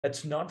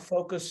let's not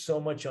focus so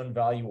much on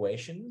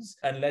valuations,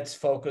 and let's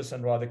focus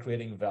on rather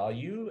creating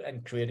value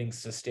and creating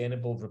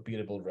sustainable,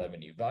 repeatable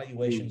revenue.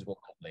 Valuations will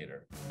come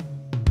later.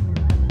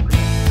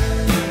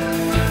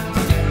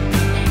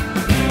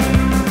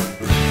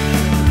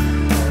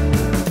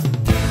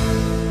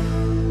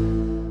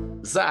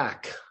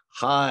 Zach,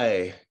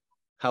 hi.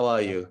 How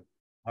are you?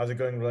 How's it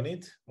going,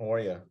 Ronit? How are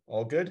you?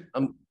 All good?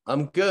 I'm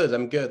good.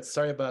 I'm good.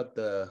 Sorry about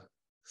the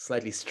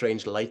slightly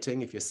strange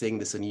lighting. If you're seeing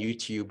this on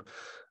YouTube,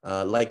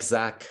 like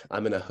Zach,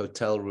 I'm in a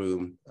hotel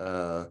room,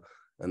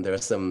 and there are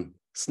some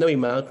snowy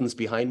mountains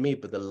behind me,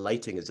 but the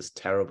lighting is just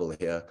terrible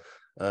here.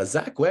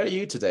 Zach, where are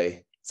you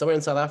today? Somewhere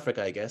in South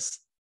Africa, I guess.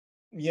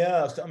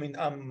 Yeah, so, I mean,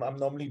 I'm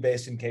normally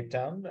based in Cape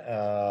Town,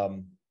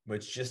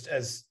 which just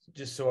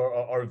so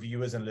our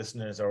viewers and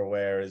listeners are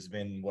aware, has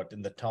been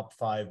in the top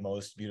 5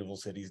 most beautiful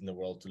cities in the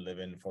world to live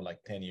in for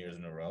like 10 years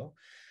in a row.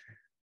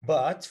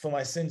 But for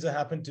my sins, I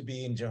happened to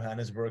be in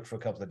Johannesburg for a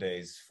couple of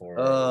days for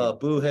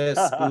Boo hiss,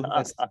 boo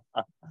hiss.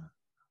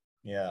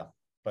 Yeah,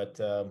 but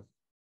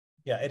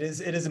yeah, it is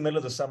the middle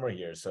of the summer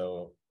here,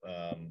 so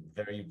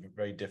very,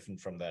 very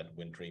different from that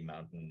wintry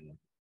mountain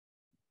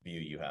view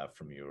you have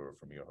from your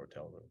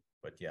hotel room.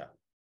 But yeah,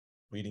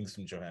 greetings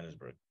from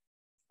Johannesburg.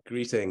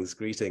 Greetings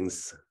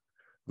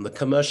from the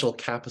commercial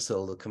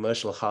capital, the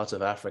commercial heart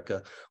of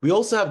Africa. We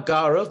also have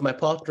Gaurav, my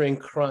partner in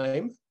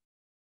crime.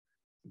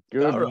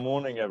 Good Gaurav,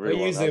 morning, everyone.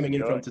 Where are you zooming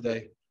in from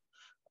today?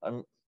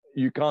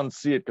 You can't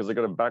see it because I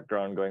got a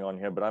background going on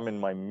here, but I'm in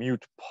my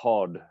mute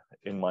pod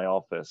in my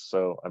office.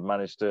 So I've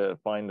managed to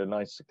find a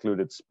nice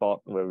secluded spot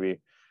where we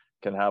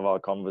can have our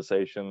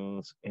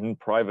conversations in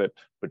private,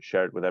 but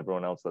share it with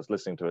everyone else that's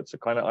listening to it. So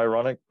kind of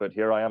ironic, but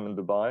here I am in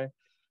Dubai.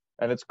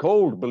 And it's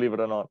cold, believe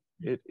it or not.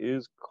 It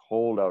is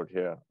cold out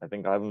here. I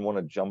think I haven't worn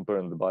a jumper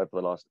in Dubai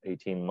for the last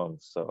 18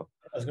 months. So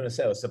I was going to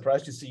say, I was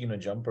surprised to see you in a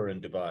jumper in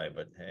Dubai,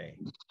 but hey.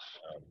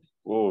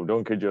 Oh,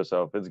 don't kid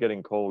yourself. It's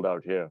getting cold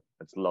out here.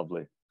 It's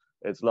lovely.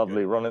 It's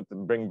lovely. Good. Run it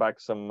and bring back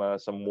some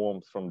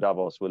warmth from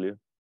Davos, will you?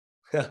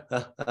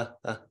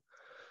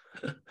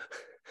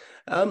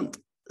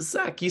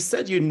 Zach, you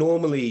said you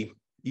normally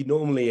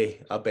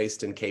are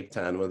based in Cape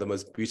Town, one of the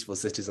most beautiful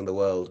cities in the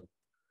world.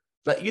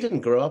 But you didn't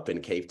grow up in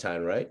Cape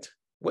Town, right?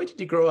 Where did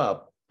you grow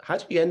up? How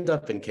did you end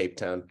up in Cape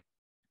Town?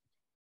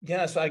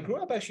 Yeah, so I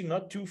grew up actually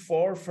not too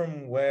far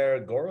from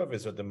where Gaurav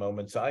is at the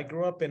moment. So I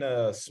grew up in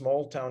a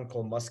small town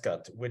called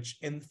Muscat, which,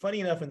 funny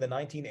enough, in the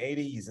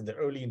 1980s and the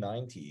early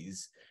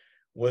 90s,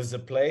 was a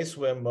place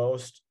where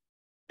most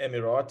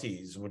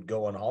Emiratis would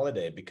go on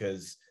holiday,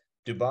 because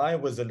Dubai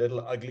was a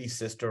little ugly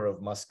sister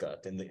of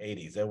Muscat in the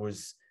 80s. There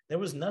was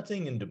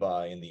nothing in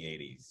Dubai in the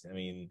 80s. I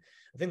mean,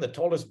 I think the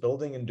tallest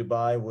building in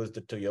Dubai was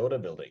the Toyota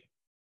building,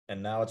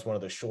 and now it's one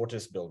of the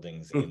shortest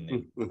buildings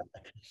in.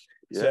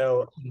 Yeah.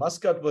 So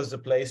Muscat was the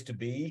place to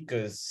be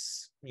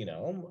because,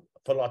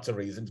 for lots of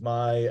reasons.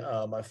 My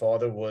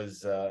father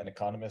was an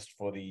economist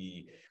for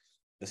the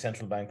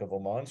Central Bank of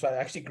Oman. So I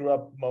actually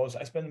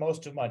I spent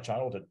most of my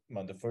childhood,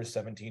 the first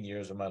 17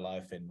 years of my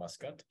life in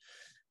Muscat,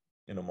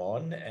 in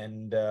Oman.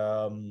 And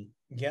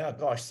yeah,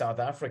 gosh, South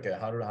Africa,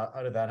 how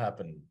did that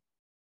happen?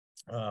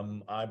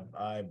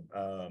 I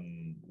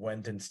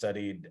went and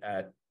studied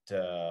at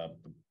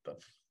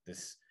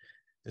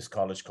this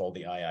college called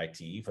the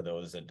IIT. For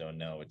those that don't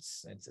know,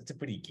 it's a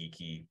pretty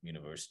geeky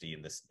university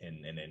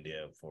in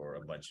India for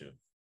a bunch of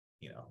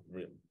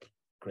real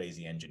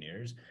crazy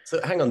engineers. So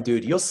hang on,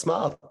 dude, you're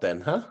smart then,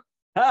 huh?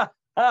 Well,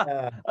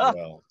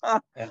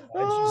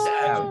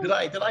 did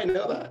I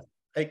know that?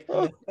 Like,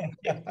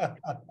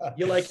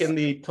 you're like in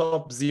the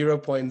top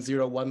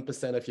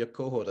 0.01% of your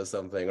cohort or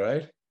something,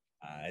 right?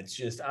 It's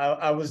just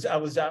I was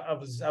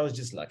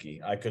just lucky.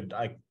 I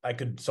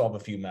could solve a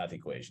few math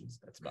equations.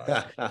 That's about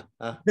it.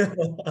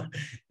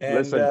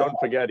 Listen, don't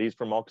forget he's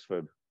from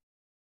Oxford.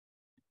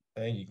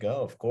 There you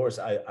go. Of course,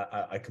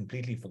 I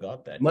completely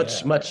forgot that.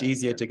 Much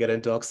easier to get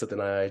into Oxford than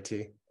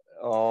IIT.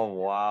 Oh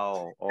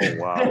wow! Oh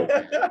wow!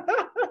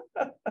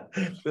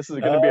 This is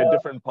going to be a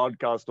different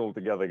podcast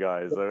altogether,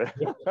 guys.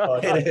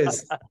 It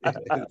is.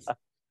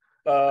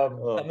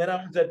 And then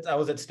I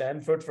was at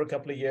Stanford for a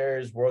couple of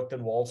years, worked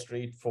on Wall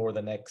Street for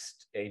the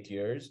next 8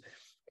 years.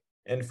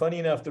 And funny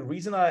enough, the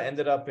reason I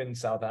ended up in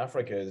South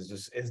Africa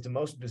is the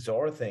most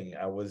bizarre thing.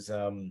 I went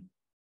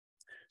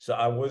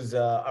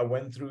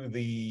through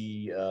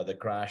the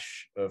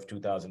crash of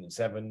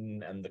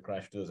 2007 and the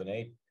crash of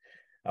 2008.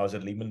 I was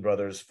at Lehman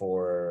Brothers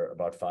for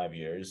about 5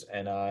 years,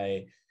 and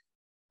I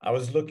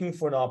was looking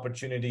for an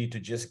opportunity to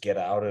just get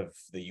out of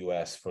the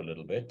US for a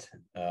little bit.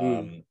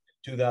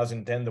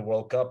 2010, the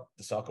World Cup,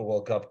 the Soccer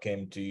World Cup,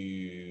 came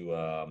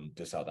to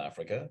South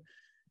Africa.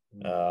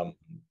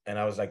 And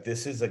I was like,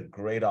 this is a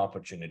great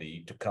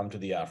opportunity to come to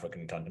the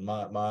African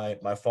continent.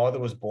 My father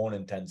was born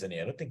in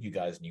Tanzania. I don't think you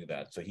guys knew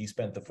that. So he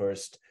spent the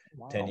first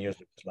 10 years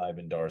of his life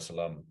in Dar es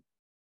Salaam.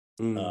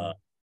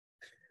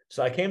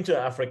 So I came to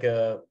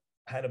Africa,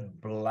 had a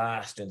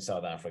blast in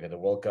South Africa. The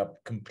World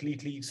Cup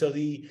completely. So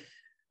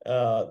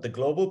the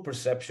global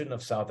perception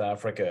of South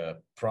Africa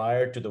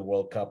prior to the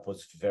World Cup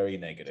was very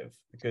negative,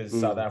 because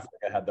South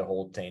Africa had the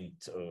whole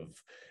taint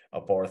of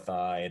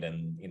apartheid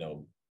and,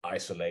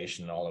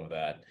 isolation, all of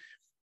that.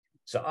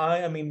 So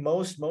I mean,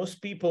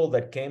 most people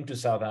that came to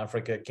South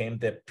Africa came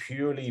there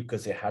purely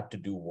because they had to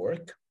do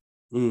work,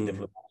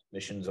 diplomatic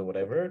missions or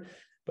whatever.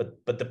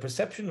 But the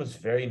perception was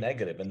very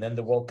negative. And then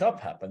the World Cup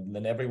happened, and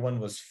then everyone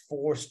was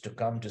forced to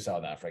come to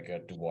South Africa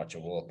to watch a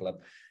World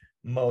Cup.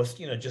 Most,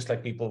 just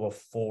like people were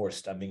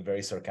forced, I'm being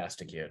very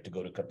sarcastic here, to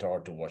go to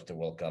Qatar to watch the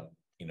World Cup,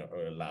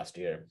 last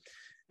year.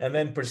 And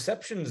then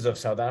perceptions of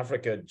South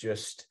Africa,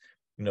 just,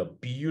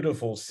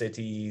 beautiful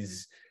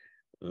cities,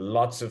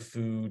 lots of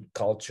food,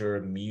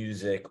 culture,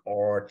 music,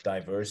 art,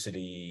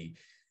 diversity.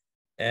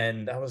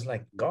 And I was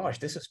like, gosh,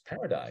 this is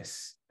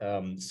paradise.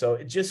 So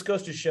it just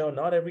goes to show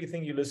not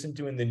everything you listen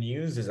to in the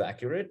news is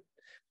accurate.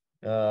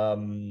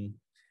 And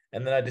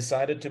then I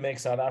decided to make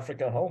South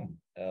Africa home.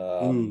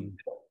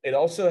 It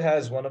also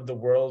has one of the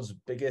world's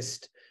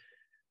biggest,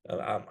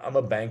 I'm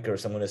a banker,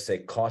 so I'm going to say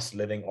cost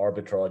living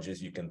arbitrages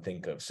you can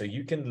think of. So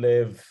you can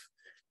live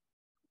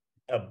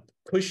a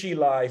cushy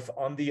life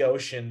on the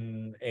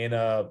ocean in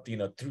a,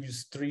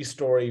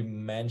 three-story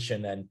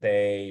mansion and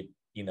pay,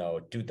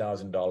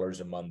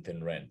 $2,000 a month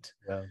in rent.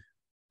 Yeah.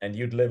 And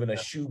you'd live in a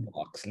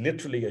shoebox,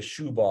 literally a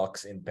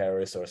shoebox in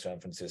Paris or San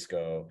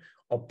Francisco,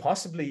 or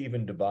possibly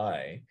even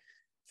Dubai,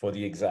 for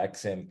the exact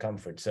same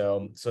comfort.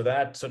 So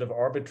that sort of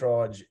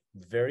arbitrage,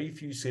 very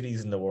few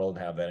cities in the world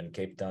have that, and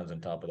Cape Town's on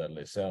top of that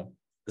list. So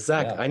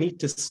Zach, yeah. I need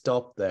to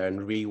stop there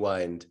and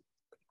rewind.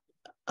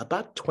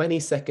 About 20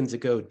 seconds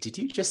ago, did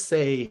you just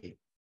say,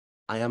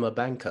 I am a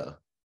banker?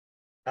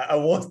 I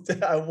was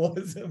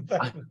a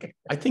banker.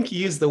 I think you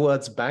used the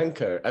words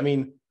banker. I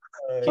mean,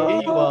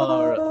 here you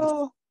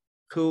are,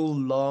 cool,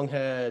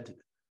 long-haired,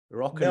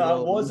 rock and roll. No, I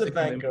was a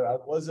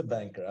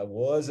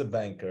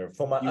banker.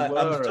 For my,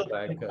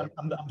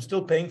 I'm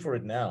still paying for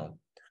it now.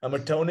 I'm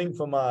atoning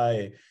for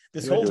my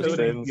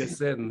your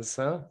sins,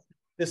 huh?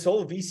 This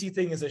whole VC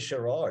thing is a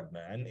charade,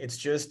 man.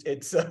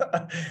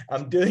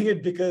 I'm doing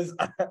it because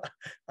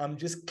I'm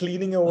just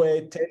cleaning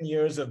away 10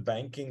 years of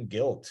banking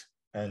guilt.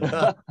 And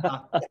oh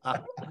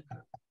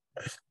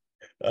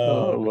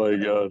my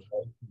God.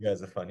 You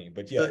guys are funny,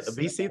 but yes.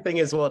 The VC thing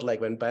is what, like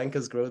when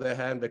bankers grow their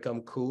hand,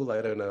 become cool?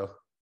 I don't know.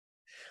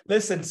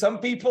 Listen, some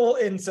people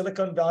in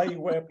Silicon Valley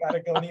wear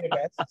Patagonia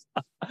vests,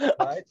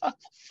 right?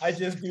 I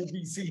just do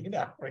VC in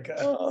Africa.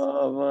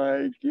 Oh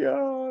my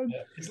God.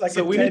 Yeah, it's like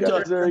so you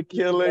guys are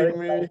killing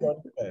me.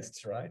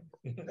 Vests, right?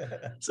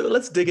 So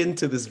let's dig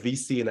into this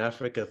VC in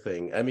Africa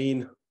thing. I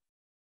mean,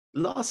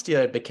 last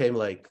year it became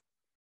like,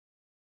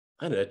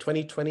 I don't know,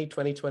 2020,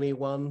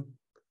 2021.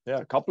 Yeah,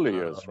 a couple of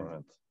years from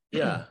it.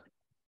 Yeah.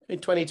 In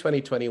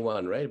 2020,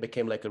 21, right? It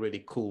became like a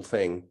really cool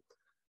thing.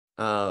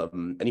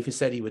 And if you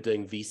said you were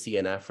doing VC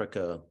in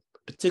Africa,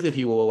 particularly if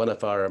you were one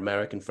of our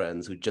American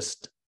friends who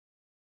just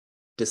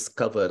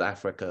discovered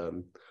Africa,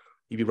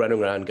 you'd be running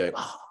around going,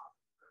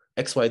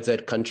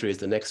 XYZ country is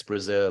the next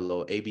Brazil,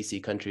 or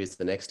ABC country is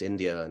the next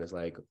India. And it's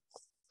like,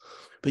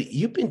 but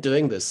you've been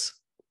doing this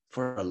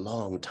for a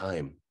long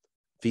time,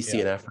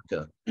 VC in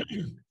Africa.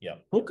 Yeah.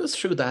 Walk us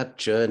through that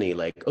journey.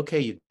 Like, okay,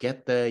 you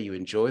get there, you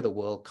enjoy the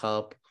World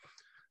Cup.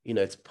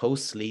 It's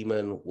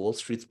post-Lehman, Wall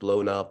Street's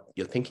blown up.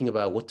 You're thinking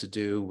about what to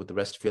do with the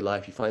rest of your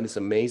life. You find this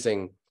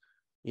amazing,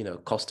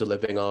 cost of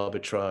living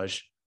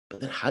arbitrage.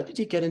 But then how did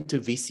you get into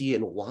VC,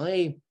 and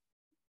why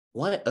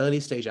early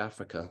stage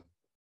Africa?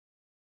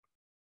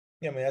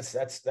 Yeah, I mean,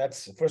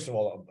 that's first of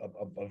all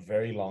a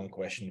very long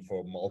question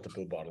for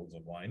multiple bottles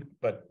of wine.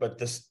 But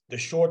the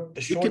short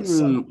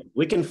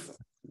we can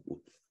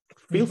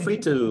feel free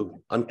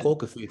to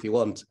uncork a few if you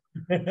want.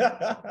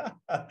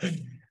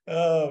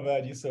 Oh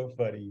man, you're so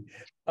funny.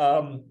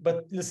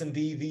 But listen,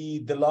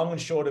 the long and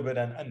short of it,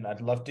 and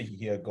I'd love to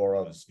hear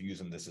Gaurav's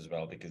views on this as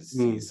well, because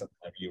he's something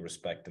I really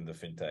respect in the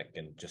fintech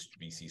and just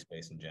VC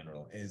space in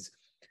general, is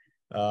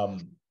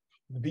the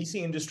VC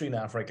industry in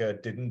Africa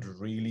didn't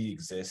really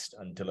exist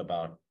until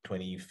about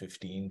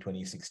 2015,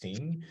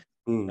 2016.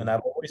 And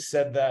I've always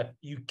said that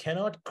you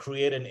cannot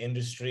create an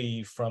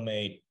industry from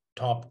a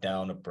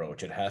top-down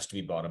approach. It has to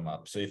be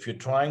bottom-up. So if you're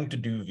trying to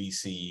do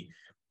VC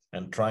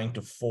and trying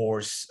to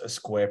force a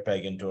square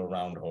peg into a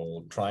round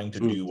hole, trying to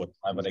do what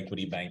private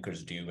equity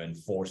bankers do and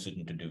force it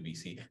into do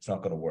VC, it's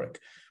not going to work.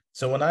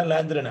 So when I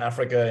landed in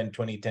Africa in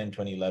 2010,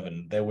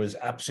 2011, there was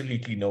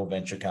absolutely no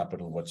venture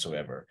capital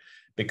whatsoever,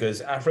 because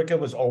Africa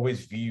was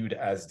always viewed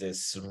as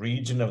this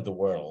region of the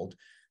world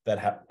that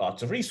had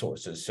lots of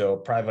resources. So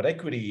private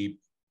equity,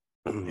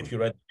 if you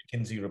read the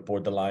McKinsey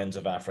report, The Lions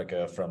of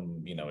Africa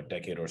from a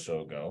decade or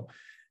so ago,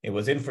 it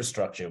was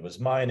infrastructure, it was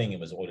mining, it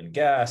was oil and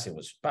gas, it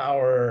was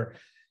power,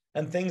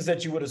 and things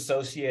that you would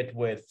associate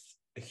with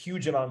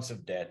huge amounts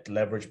of debt,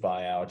 leverage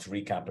buyouts,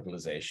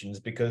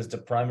 recapitalizations, because the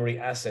primary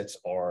assets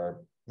are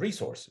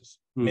resources,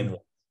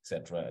 minerals,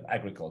 etc.,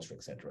 agriculture,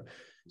 etc.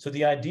 So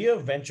the idea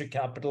of venture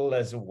capital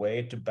as a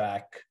way to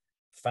back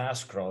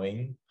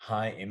fast-growing,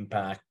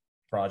 high-impact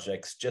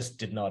projects just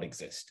did not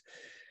exist.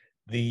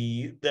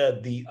 I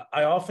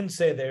often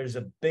say there's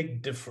a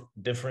big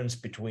difference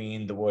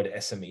between the word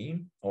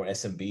SME, or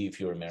SMB if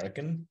you're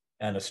American,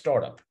 and a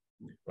startup.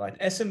 Right,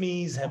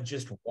 SMEs have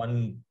just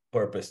one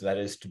purpose, that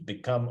is to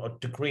become or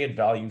to create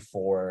value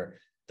for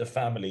the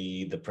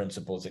family, the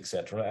principals,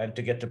 etc., and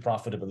to get to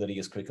profitability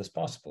as quick as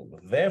possible.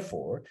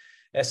 Therefore,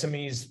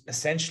 SMEs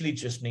essentially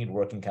just need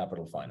working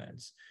capital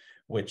finance,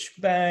 which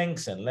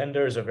banks and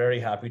lenders are very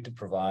happy to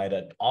provide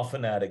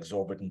often at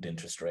exorbitant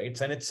interest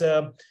rates. And it's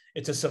a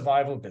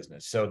survival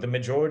business. So the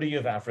majority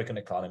of African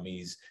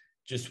economies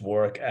just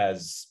work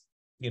as,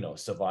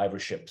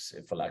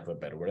 survivorships, for lack of a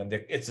better word. And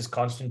it's this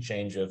constant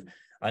change of,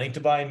 I need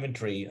to buy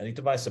inventory, I need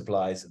to buy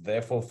supplies,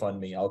 therefore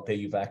fund me, I'll pay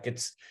you back.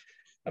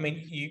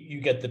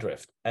 You get the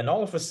drift. And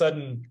all of a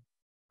sudden,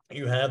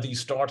 you have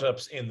these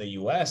startups in the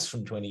US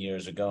from 20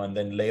 years ago, and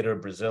then later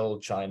Brazil,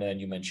 China, and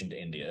you mentioned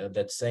India,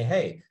 that say,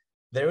 hey,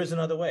 there is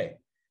another way.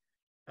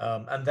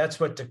 And that's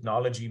where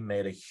technology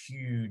made a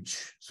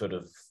huge sort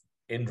of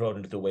inroad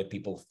into the way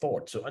people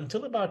thought. So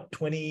until about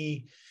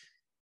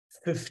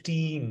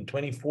 2014,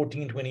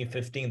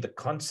 2015, the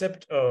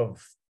concept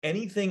of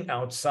anything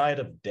outside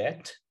of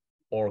debt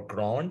or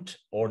grant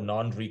or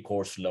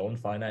non-recourse loan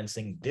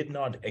financing did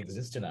not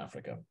exist in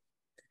Africa.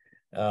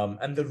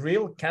 And the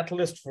real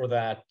catalyst for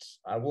that,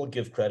 I will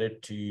give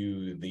credit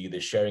to the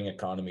sharing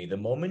economy. The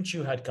moment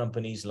you had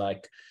companies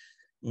like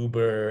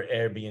Uber,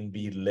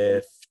 Airbnb,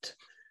 Lyft,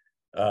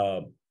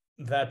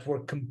 that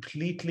were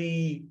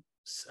completely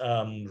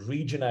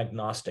region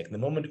agnostic. The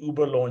moment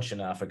Uber launched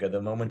in Africa,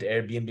 the moment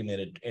Airbnb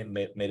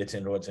made its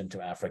inroads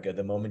into Africa,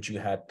 the moment you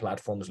had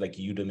platforms like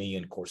Udemy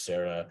and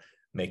Coursera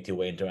make their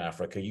way into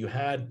Africa, you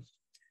had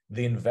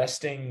the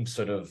investing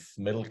sort of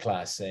middle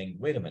class saying,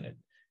 wait a minute,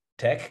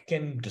 tech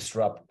can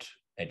disrupt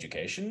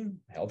education,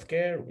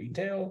 healthcare,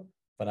 retail,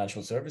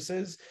 financial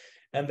services.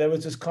 And there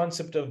was this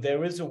concept of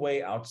there is a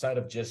way outside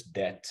of just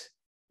debt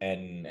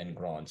and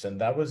grants.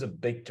 And that was a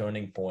big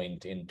turning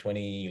point in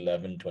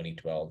 2011,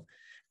 2012.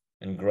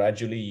 And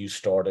gradually you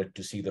started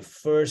to see the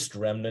first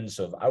remnants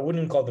of, I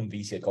wouldn't call them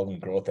VC, I call them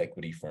growth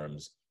equity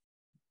firms.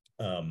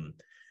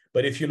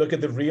 But if you look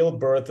at the real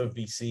birth of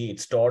VC, it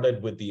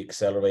started with the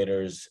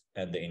accelerators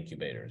and the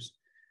incubators.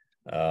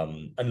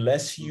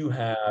 Unless you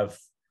have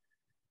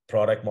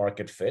product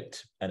market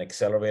fit, and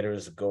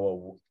accelerators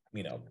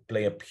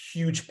play a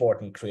huge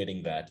part in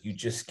creating that.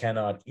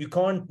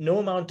 No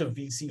amount of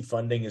VC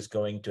funding is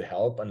going to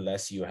help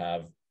unless you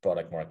have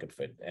product market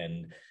fit.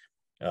 And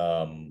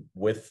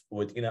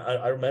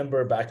I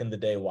remember back in the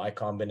day, Y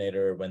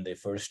Combinator, when they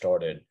first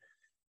started,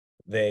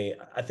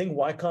 I think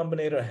Y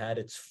Combinator had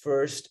its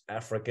first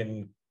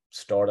African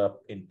startup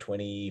in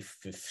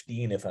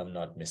 2015, if I'm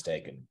not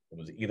mistaken. It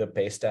was either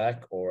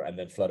Paystack and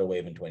then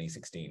Flutterwave in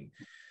 2016.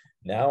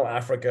 Now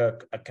Africa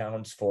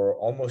accounts for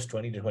almost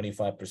 20 to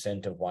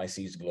 25% of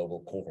YC's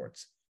global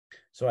cohorts.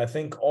 So I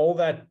think all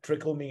that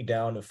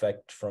trickle-me-down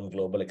effect from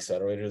global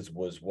accelerators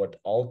was what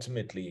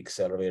ultimately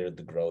accelerated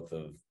the growth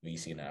of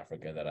VC in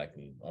Africa, that I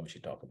can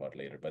obviously talk about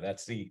later. But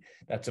that's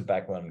a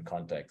background and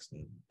context,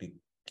 and be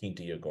keen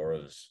to hear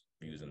Gaurav's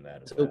views on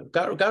that. So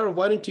Gaurav,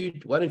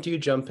 why don't you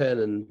jump in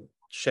and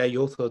share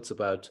your thoughts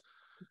about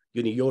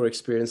your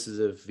experiences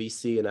of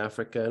VC in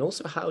Africa, and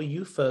also how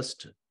you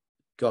first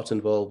got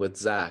involved with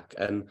Zach.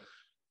 And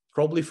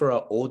probably for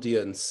our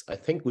audience, I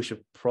think we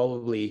should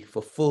probably,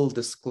 for full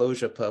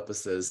disclosure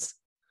purposes,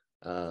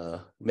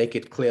 make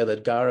it clear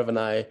that Gaurav and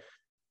I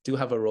do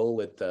have a role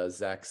with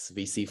Zach's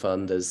VC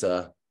fund as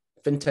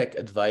Fintech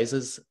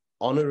advisors,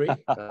 honorary,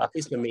 at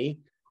least for me.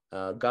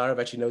 Gaurav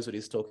actually knows what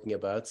he's talking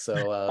about.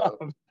 So,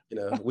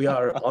 we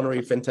are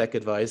honorary Fintech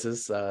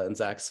advisors in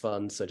Zach's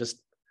fund. So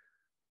just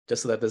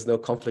so that there's no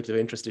conflict of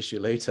interest issue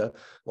later.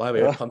 Why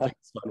we're a complex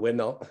fund, we're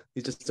not.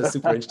 He's just a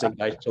super interesting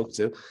guy to talk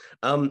to.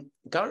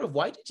 Gaurav,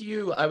 why did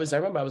you, I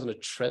remember I was on a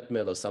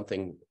treadmill or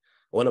something,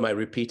 one of my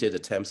repeated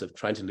attempts of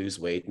trying to lose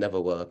weight, never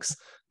works.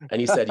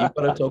 And you said, you've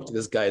got to talk to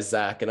this guy,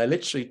 Zach. And I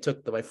literally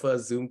took my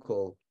first Zoom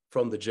call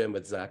from the gym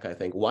with Zach, I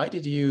think. Why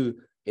did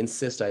you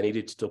insist I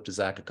needed to talk to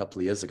Zach a couple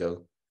of years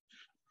ago?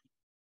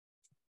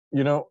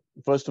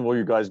 First of all,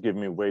 you guys give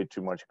me way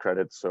too much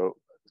credit. So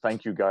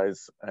thank you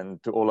guys.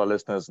 And to all our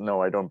listeners,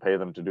 no, I don't pay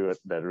them to do it.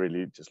 They're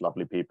really just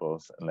lovely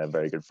people and they're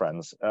very good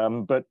friends.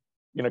 But,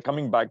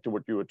 coming back to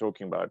what you were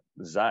talking about,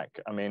 Zach,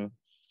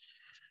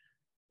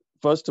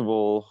 first of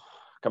all,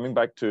 coming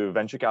back to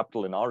venture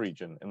capital in our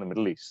region, in the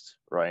Middle East,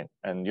 right?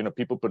 And,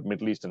 people put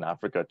Middle East and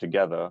Africa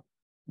together.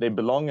 They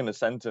belong in a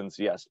sentence,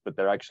 yes, but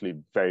they're actually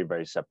very,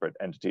 very separate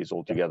entities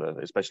altogether,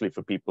 especially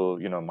for people,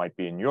 might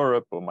be in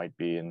Europe or might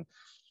be in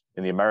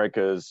the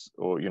Americas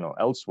or,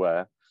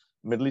 elsewhere.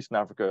 Middle East and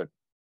Africa,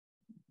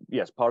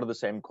 yes, part of the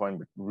same coin,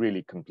 but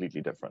really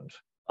completely different.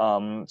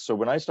 So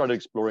when I started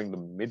exploring the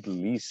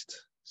Middle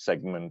East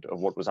segment of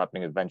what was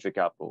happening with venture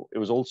capital, it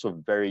was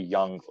also very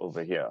young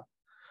over here.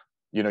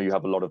 You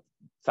have a lot of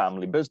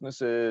family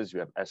businesses, you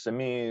have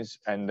SMEs,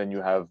 and then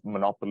you have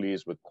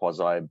monopolies with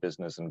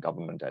quasi-business and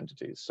government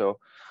entities. So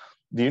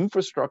the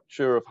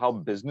infrastructure of how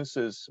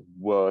businesses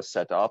were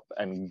set up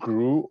and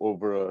grew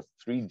over a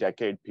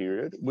 3-decade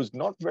period was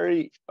not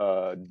very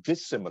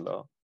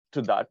dissimilar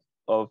to that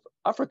of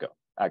Africa,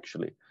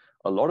 actually.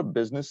 A lot of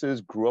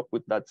businesses grew up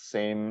with that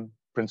same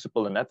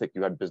principle and ethic.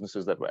 You had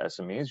businesses that were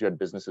SMEs, you had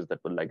businesses that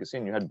were legacy,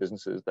 and you had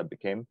businesses that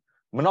became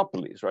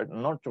monopolies, right?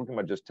 I'm not talking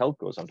about just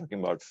telcos, I'm talking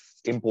about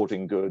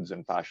importing goods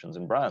and fashions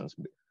and brands.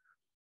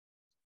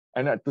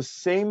 And at the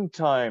same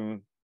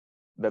time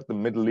that the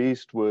Middle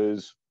East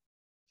was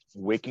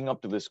waking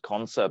up to this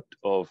concept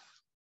of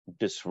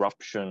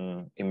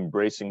disruption,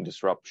 embracing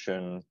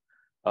disruption,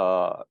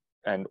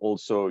 and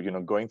also,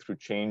 going through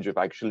change of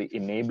actually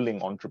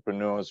enabling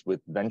entrepreneurs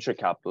with venture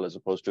capital as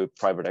opposed to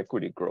private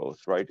equity growth,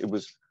 right? It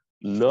was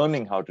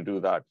learning how to do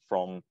that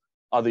from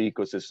other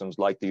ecosystems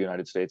like the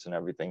United States and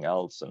everything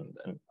else,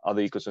 and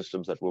other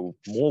ecosystems that were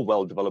more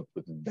well developed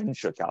with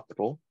venture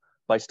capital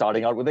by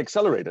starting out with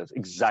accelerators,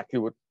 exactly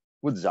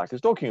what Zach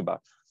is talking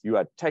about. You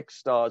had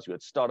Techstars, you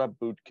had Startup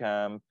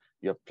Bootcamp,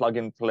 you have Plug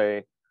and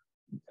Play.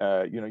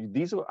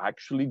 These are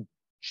actually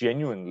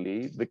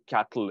genuinely the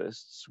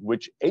catalysts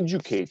which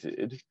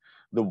educated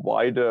the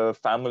wider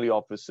family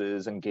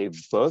offices and gave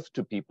birth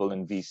to people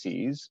in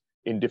VCs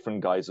in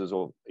different guises,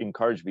 or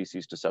encourage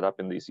VCs to set up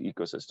in these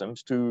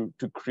ecosystems to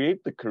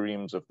create the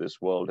Kareems of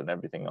this world and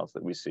everything else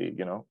that we see,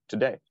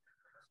 today.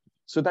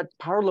 So that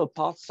parallel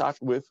path sat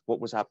with what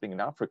was happening in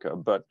Africa,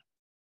 but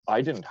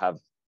I didn't have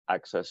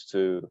access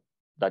to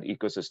that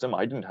ecosystem.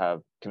 I didn't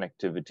have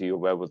connectivity or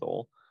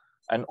wherewithal.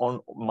 And on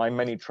my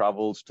many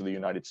travels to the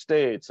United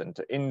States and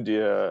to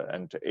India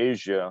and to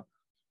Asia,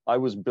 I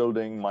was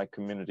building my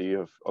community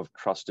of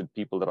trusted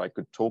people that I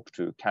could talk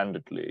to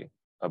candidly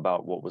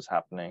about what was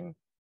happening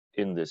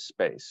in this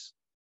space.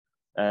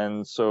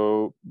 And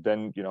so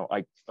then,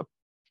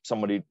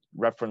 somebody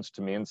referenced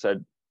to me and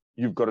said,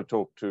 "You've got to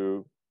talk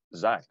to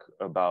Zach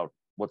about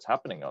what's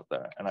happening out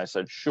there." And I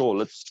said, "Sure,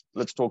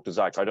 let's talk to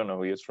Zach. I don't know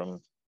who he is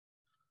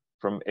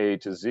from A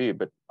to Z,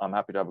 but I'm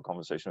happy to have a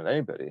conversation with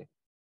anybody."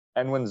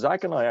 And when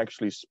Zach and I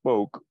actually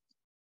spoke,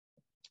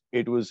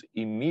 it was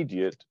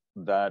immediate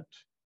that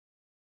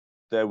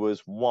there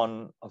was,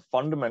 one, a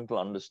fundamental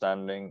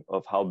understanding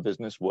of how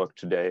business worked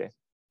today,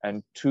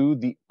 and two,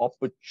 the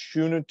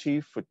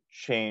opportunity for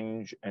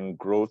change and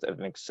growth at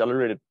an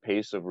accelerated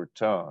pace of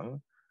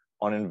return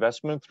on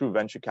investment through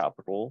venture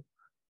capital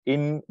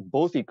in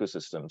both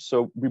ecosystems.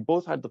 So we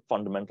both had the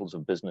fundamentals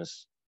of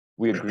business.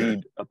 We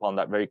agreed upon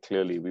that very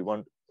clearly. We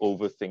weren't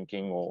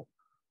overthinking, or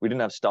we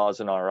didn't have stars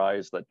in our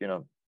eyes that,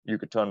 you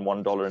could turn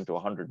 $1 into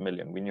 100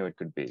 million. We knew it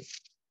could be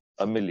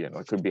 $1 million, or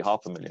it could be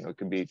 $500,000, or it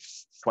could be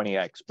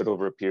 20x, but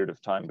over a period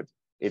of time. But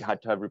it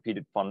had to have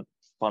repeated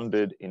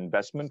funded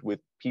investment with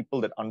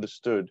people that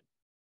understood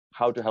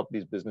how to help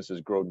these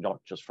businesses grow, not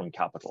just from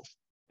capital.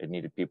 It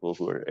needed people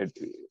who were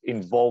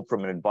involved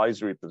from an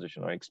advisory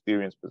position or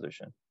experience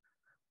position.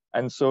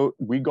 And so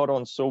we got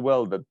on so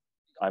well that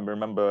I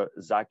remember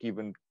Zach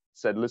even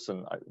said,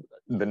 "Listen,"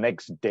 the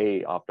next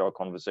day after our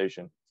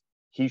conversation,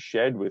 he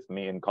shared with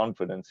me in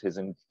confidence his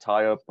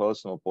entire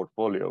personal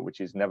portfolio, which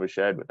he's never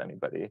shared with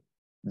anybody,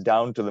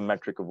 down to the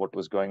metric of what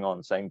was going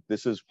on, saying,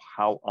 "This is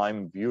how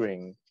I'm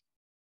viewing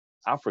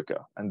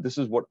Africa, and this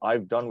is what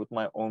I've done with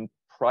my own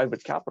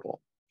private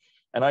capital."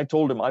 And I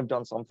told him I've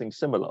done something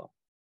similar,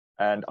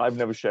 and I've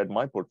never shared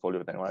my portfolio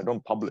with anyone. I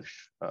don't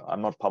publish.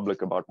 I'm not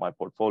public about my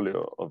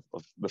portfolio of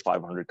the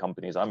 500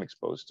 companies I'm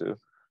exposed to,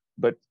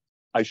 but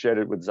I shared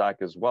it with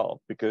Zach as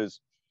well, because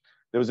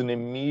there was an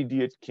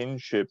immediate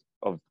kinship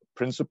of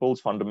principles,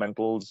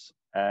 fundamentals,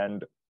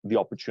 and the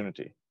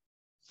opportunity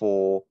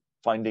for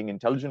finding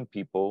intelligent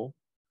people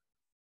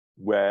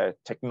where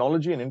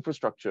technology and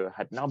infrastructure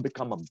had now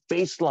become a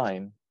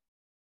baseline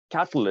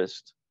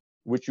catalyst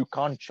which you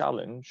can't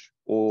challenge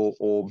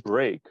or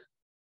break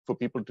for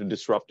people to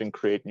disrupt and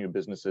create new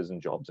businesses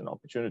and jobs and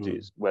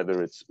opportunities,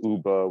 whether it's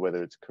Uber,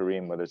 whether it's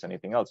Kareem, whether it's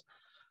anything else.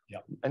 Yeah.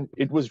 And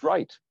it was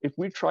right. If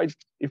we tried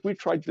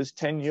this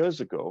 10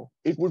 years ago,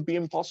 it would be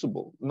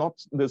impossible.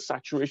 Not the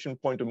saturation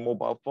point of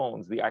mobile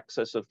phones, the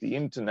access of the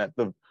internet,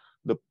 the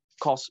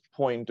cost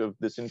point of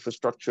this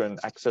infrastructure and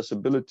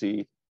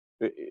accessibility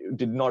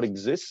did not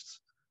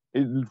exist.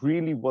 It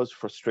really was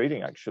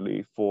frustrating,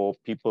 actually, for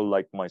people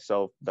like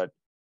myself that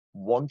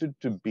wanted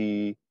to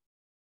be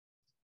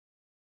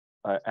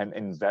an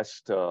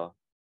investor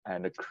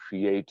and a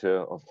creator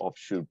of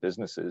offshoot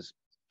businesses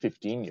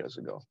 15 years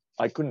ago.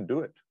 I couldn't do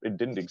it. It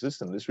didn't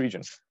exist in this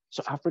region.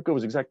 So Africa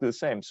was exactly the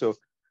same. So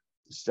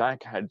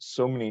Zach had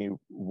so many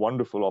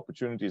wonderful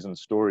opportunities and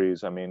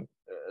stories. I mean,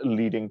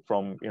 leading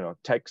from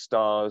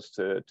Techstars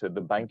to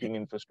the banking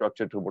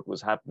infrastructure to what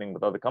was happening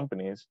with other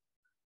companies.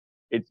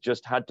 It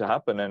just had to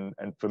happen.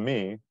 And for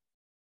me,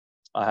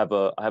 I have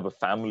a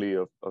family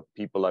of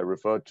people I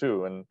refer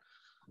to. And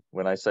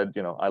when I said,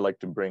 I like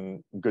to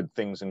bring good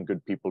things and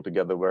good people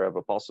together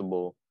wherever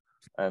possible.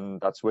 And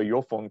that's where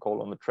your phone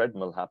call on the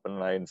treadmill happened.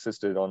 And I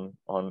insisted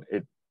on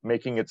it,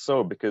 making it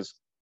so, because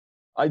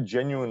I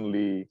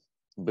genuinely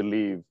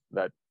believe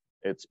that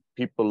it's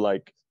people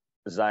like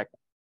Zach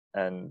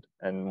and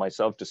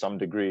myself to some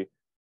degree.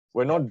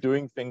 We're not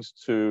doing things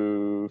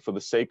for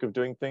the sake of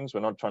doing things.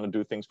 We're not trying to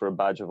do things for a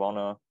badge of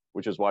honor,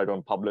 which is why I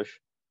don't publish.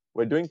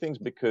 We're doing things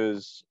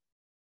because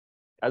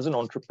as an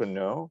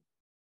entrepreneur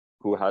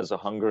who has a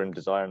hunger and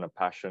desire and a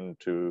passion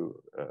to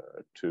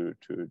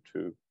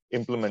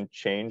implement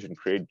change and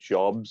create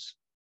jobs,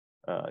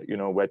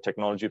 where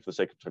technology for the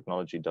sake of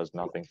technology does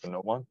nothing for no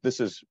one.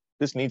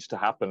 This needs to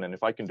happen. And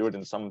if I can do it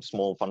in some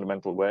small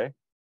fundamental way,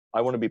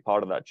 I want to be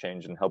part of that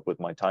change and help with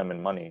my time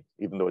and money,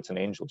 even though it's an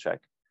angel check.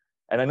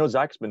 And I know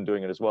Zach's been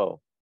doing it as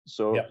well.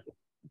 So yeah.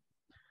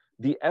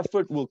 The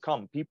effort will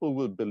come. People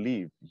will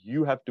believe.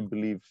 You have to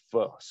believe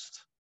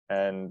first.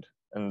 And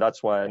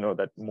that's why I know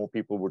that more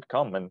people would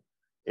come. And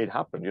it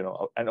happened,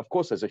 And of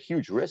course, there's a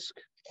huge risk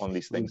on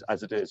these things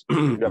as it is.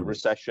 You have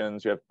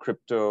recessions, you have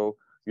crypto,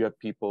 you have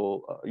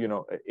people,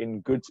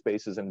 in good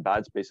spaces and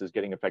bad spaces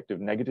getting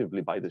affected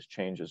negatively by this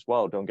change as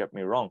well. Don't get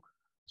me wrong.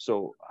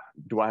 So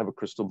do I have a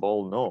crystal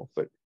ball? No,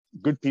 but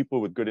good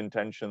people with good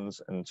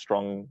intentions and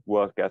strong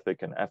work ethic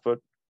and effort.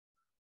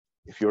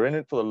 If you're in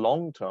it for the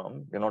long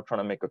term, you're not trying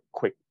to make a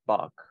quick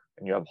buck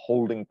and you have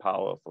holding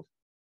power for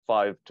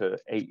 5 to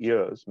 8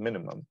 years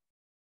minimum,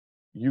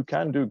 you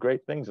can do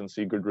great things and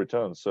see good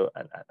returns. So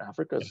and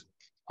Africa's,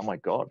 oh my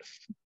God,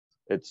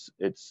 it's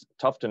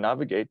tough to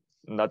navigate.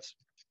 And that's,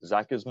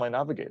 Zach is my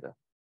navigator.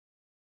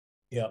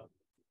 Yeah.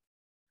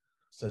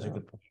 Such a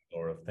good point,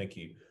 Gaurav. Thank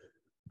you.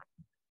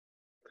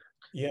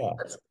 Yeah.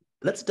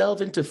 Let's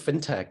delve into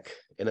fintech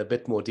in a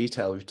bit more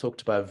detail. We've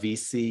talked about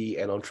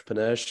VC and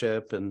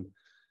entrepreneurship and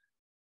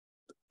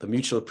the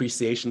Mutual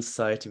Appreciation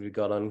Society we've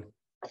got on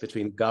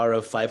between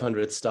Gaurav,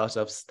 500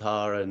 startup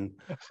star, and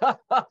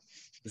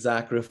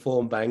Zach,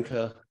 reform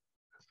banker,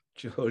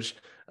 George.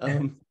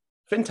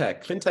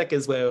 Fintech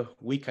is where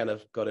we kind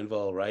of got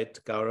involved, right,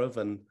 Gaurav?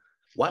 And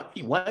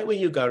why were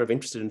you, Gaurav,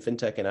 interested in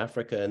fintech in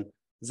Africa? And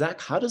Zach,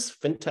 how does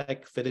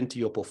fintech fit into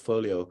your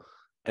portfolio?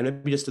 And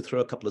maybe just to throw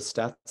a couple of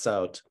stats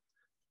out,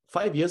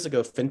 5 years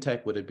ago,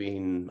 fintech would have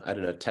been,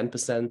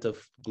 10%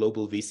 of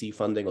global VC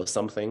funding or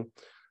something.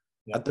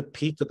 Yeah. At the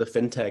peak of the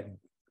fintech,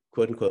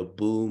 quote unquote,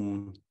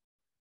 boom,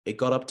 it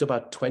got up to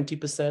about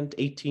 20%,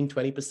 18,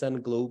 20%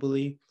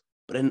 globally.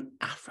 But in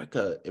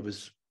Africa, it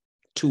was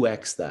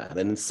 2x that.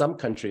 And in some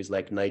countries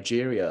like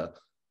Nigeria,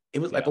 it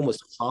was like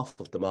almost half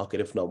of the market,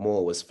 if not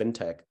more, was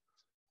fintech.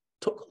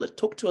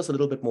 Talk to us a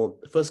little bit more.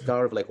 First,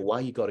 Gaurav, like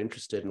why you got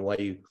interested and why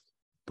you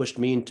pushed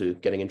me into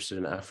getting interested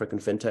in African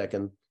fintech.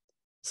 And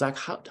Zach,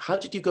 how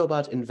did you go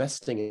about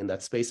investing in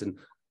that space? And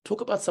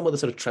talk about some of the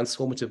sort of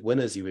transformative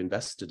winners you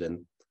invested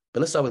in. But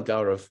let's start with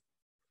Gaurav.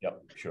 Yeah,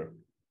 sure.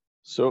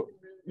 So,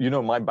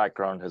 my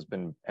background has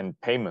been in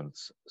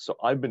payments. So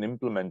I've been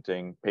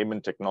implementing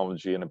payment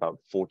technology in about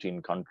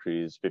 14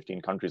 countries,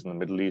 15 countries in the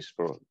Middle East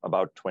for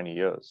about 20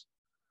 years.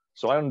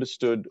 So I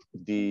understood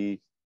the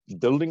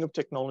building of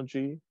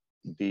technology,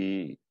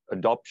 the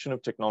adoption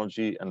of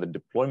technology, and the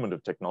deployment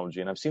of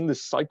technology. And I've seen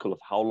this cycle of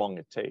how long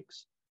it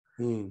takes.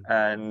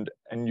 And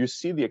you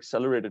see the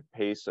accelerated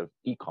pace of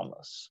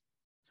e-commerce.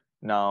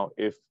 Now,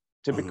 if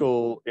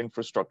typical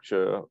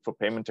infrastructure for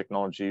payment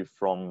technology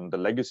from the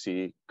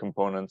legacy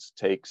components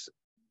takes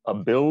a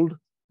build,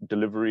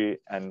 delivery,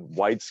 and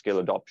wide-scale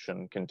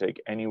adoption can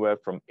take anywhere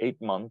from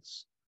 8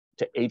 months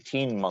to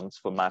 18 months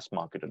for mass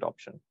market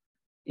adoption.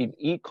 In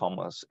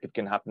e-commerce, it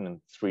can happen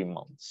in 3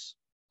 months.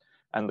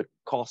 And the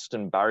cost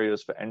and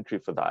barriers for entry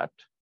for that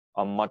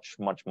are much,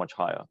 much, much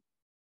higher.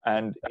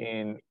 And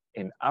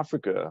in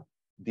Africa,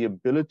 the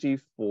ability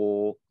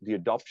for the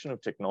adoption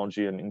of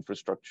technology and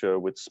infrastructure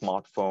with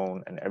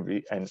smartphone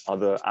and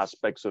other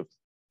aspects of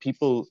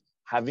people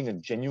having a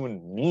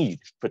genuine need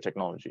for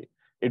technology.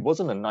 It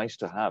wasn't a nice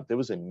to have. There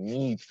was a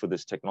need for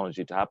this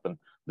technology to happen.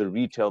 The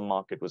retail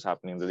market was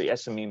happening. The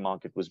SME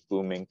market was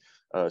booming.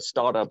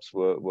 Startups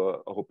were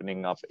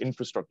opening up.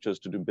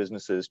 Infrastructures to do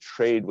businesses.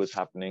 Trade was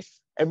happening.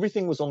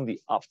 Everything was on the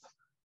up.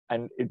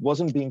 And it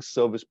wasn't being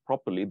serviced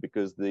properly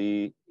because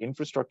the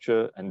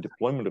infrastructure and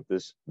deployment of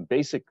this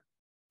basic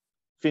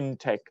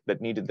fintech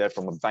that needed there,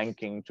 from a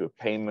banking to a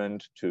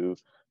payment to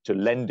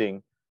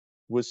lending,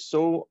 was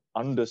so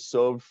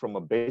underserved from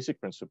a basic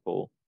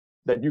principle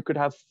that you could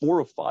have 4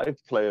 or 5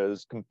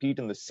 players compete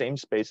in the same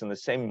space, in the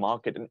same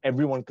market, and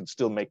everyone could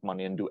still make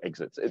money and do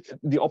exits.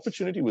 The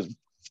opportunity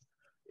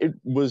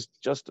was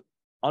just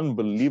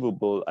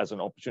unbelievable as an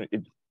opportunity.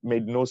 It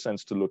made no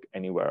sense to look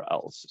anywhere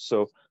else.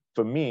 So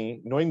for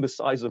me, knowing the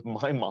size of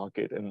my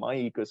market and my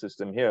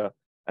ecosystem here,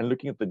 and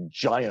looking at the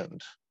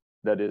giant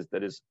that is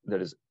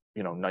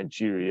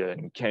Nigeria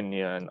and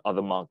Kenya and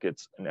other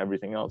markets and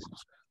everything else,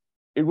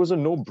 it was a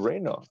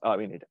no-brainer.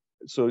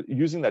 So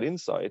using that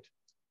insight,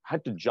 I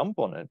had to jump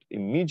on it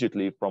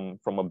immediately from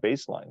a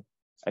baseline.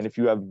 And if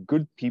you have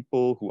good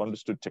people who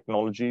understood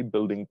technology,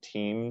 building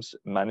teams,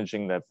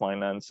 managing their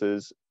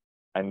finances,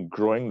 and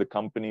growing the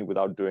company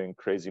without doing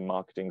crazy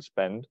marketing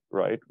spend,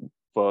 right,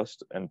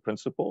 first and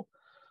principle,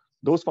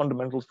 those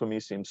fundamentals for me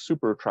seemed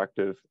super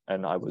attractive.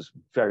 And I was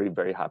very,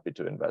 very happy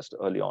to invest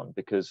early on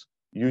because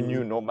you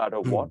knew no matter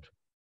what,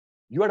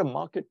 you had a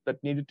market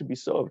that needed to be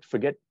served.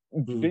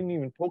 Didn't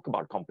even talk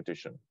about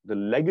competition. The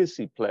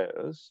legacy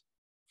players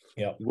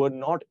were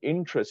not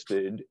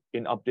interested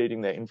in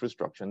updating their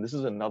infrastructure. And this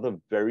is another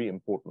very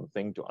important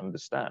thing to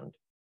understand.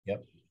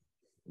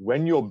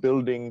 When you're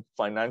building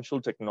financial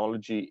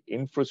technology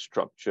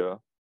infrastructure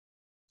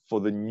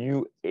for the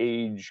new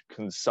age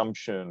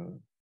consumption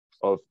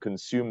of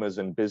consumers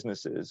and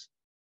businesses,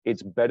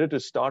 it's better to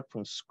start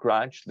from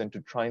scratch than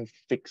to try and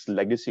fix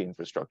legacy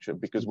infrastructure,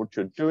 because what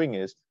you're doing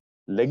is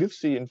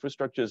legacy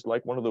infrastructure is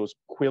like one of those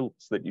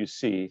quilts that you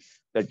see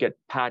that get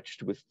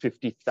patched with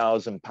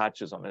 50,000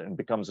 patches on it and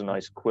becomes a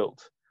nice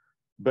quilt.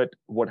 But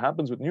what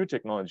happens with new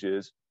technology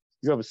is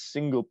you have a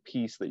single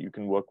piece that you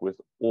can work with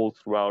all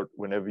throughout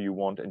whenever you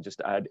want and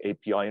just add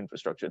API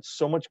infrastructure. It's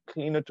so much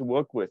cleaner to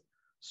work with,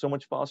 so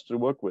much faster to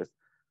work with.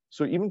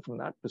 So even from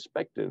that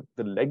perspective,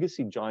 the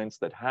legacy giants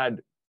that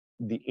had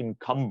the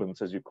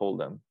incumbents, as you call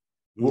them,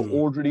 were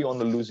already on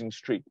the losing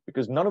streak,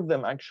 because none of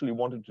them actually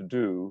wanted to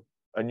do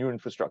a new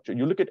infrastructure.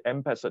 You look at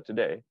M-Pesa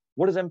today.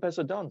 What has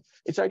M-Pesa done?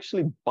 It's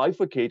actually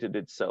bifurcated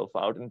itself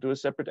out into a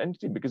separate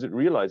entity, because it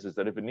realizes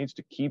that if it needs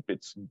to keep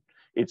its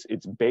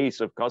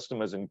base of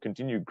customers and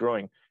continue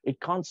growing,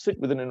 it can't sit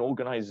within an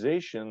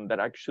organization that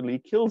actually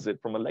kills it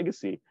from a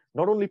legacy,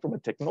 not only from a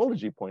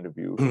technology point of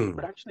view,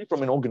 but actually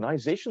from an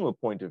organizational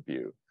point of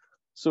view.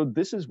 So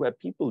this is where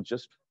people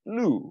just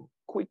flew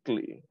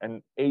quickly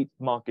and ate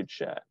market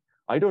share.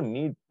 I don't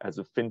need, as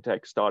a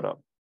fintech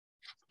startup,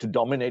 to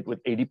dominate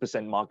with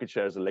 80% market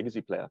share as a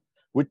legacy player.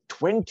 With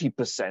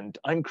 20%,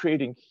 I'm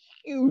creating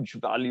huge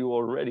value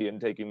already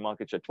and taking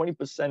market share.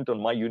 20%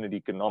 on my unit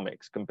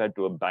economics compared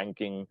to a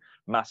banking,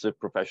 massive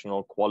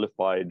professional,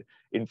 qualified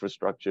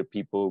infrastructure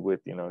people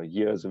with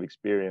years of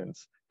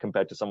experience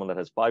compared to someone that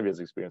has 5 years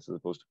experience as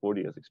opposed to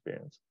 40 years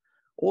experience.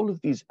 All of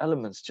these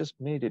elements just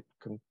made it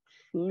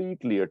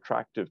completely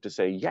attractive to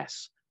say,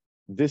 yes,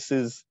 this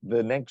is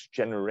the next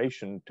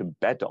generation to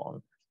bet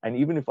on. And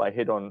even if I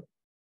hit on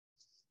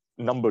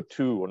number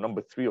 2 or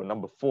number 3 or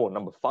number 4,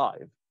 number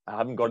 5, I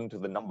haven't gotten to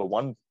the number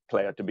 1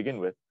 player to begin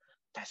with,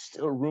 there's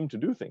still room to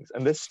do things.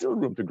 And there's still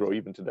room to grow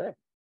even today.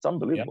 It's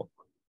unbelievable.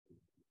 Yeah.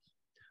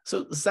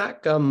 So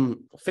Zach,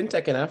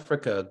 fintech in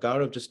Africa,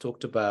 Gaurav just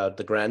talked about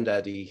the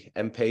granddaddy,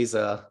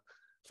 M-Pesa.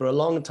 For a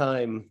long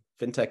time,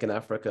 fintech in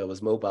Africa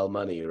was mobile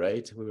money,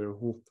 right?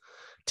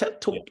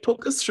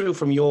 Talk us through,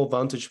 from your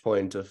vantage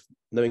point of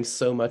knowing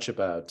so much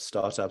about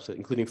startups,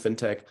 including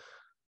fintech.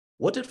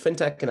 What did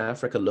fintech in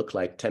Africa look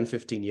like 10,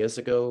 15 years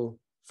ago,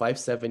 5,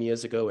 7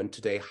 years ago, and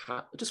today?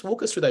 Just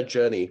walk us through that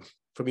journey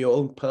from your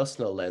own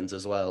personal lens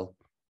as well.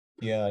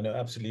 Yeah, no,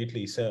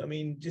 absolutely. So, I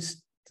mean,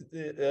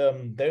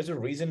 there's a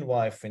reason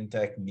why the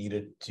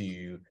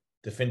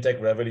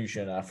fintech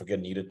revolution in Africa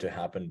needed to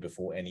happen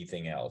before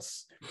anything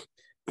else.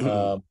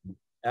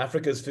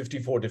 Africa's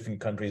 54 different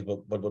countries,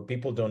 but what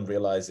people don't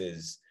realize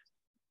is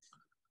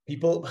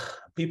people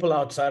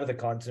outside of the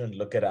continent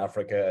look at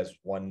Africa as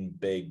one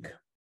big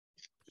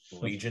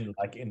region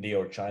like India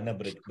or China,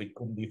 but it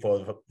couldn't be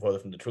further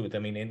from the truth. I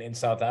mean, in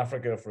South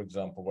Africa, for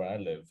example, where I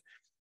live,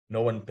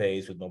 no one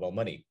pays with mobile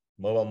money.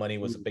 Mobile money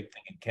was a big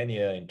thing in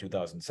Kenya in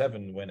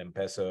 2007 when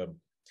M-Pesa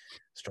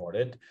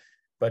started,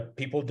 but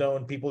people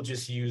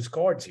just use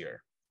cards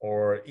here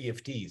or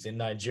EFTs. In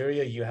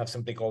Nigeria, you have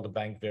something called a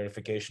bank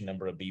verification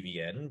number, a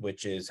BVN,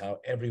 which is how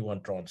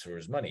everyone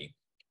transfers money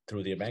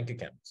through their bank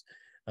accounts.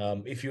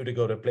 If you were to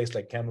go to a place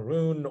like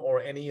Cameroon or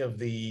any of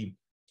the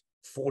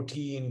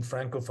 14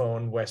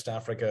 Francophone West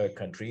Africa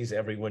countries,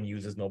 everyone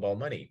uses mobile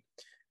money.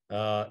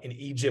 In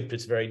Egypt,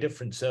 it's very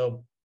different.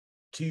 So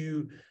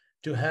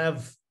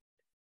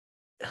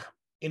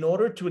in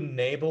order to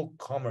enable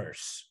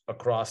commerce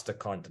across the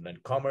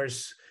continent,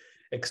 commerce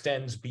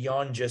extends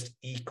beyond just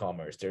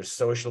e-commerce. There's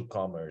social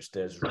commerce,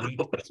 there's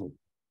retail.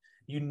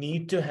 You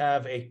need to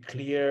have a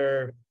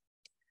clear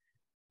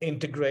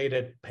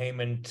integrated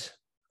payment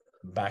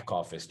back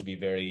office, to be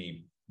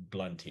very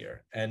blunt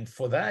here. And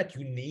for that,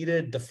 you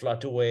needed the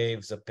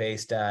Flutterwaves, the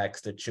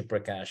Paystacks, the Chipper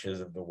Cashes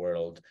of the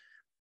world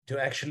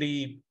to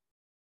actually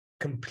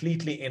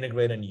completely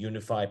integrate and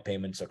unify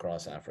payments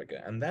across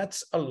Africa. And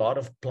that's a lot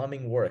of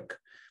plumbing work.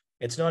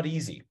 It's not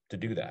easy to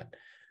do that.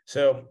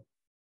 So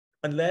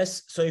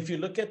if you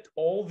look at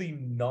all the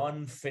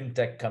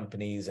non-fintech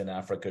companies in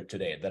Africa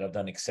today that have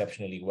done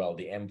exceptionally well,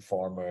 the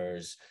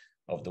M-Farmers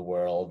of the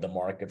world, the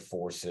Market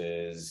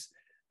Forces,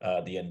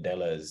 the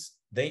Andelas,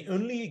 they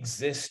only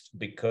exist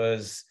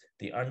because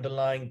the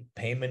underlying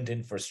payment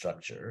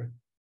infrastructure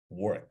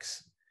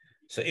works.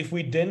 So if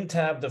we didn't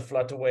have the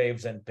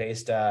Flutterwaves and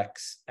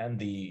Paystacks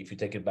and if you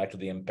take it back to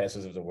the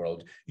M-Pesas of the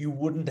world, you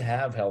wouldn't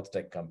have health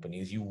tech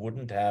companies, you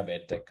wouldn't have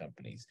ed tech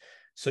companies.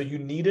 So you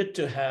needed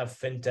to have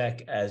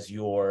fintech as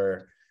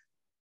your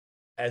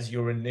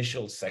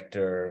initial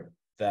sector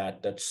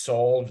that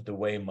solved the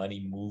way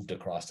money moved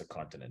across the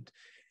continent.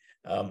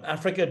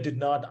 Africa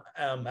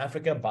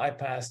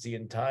bypassed the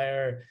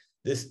entire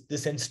I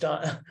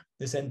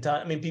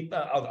mean, people,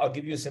 I'll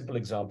give you a simple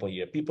example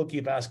here. People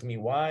keep asking me,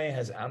 why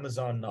has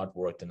Amazon not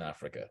worked in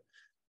Africa?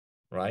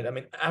 Right? I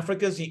mean,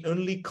 Africa is the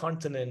only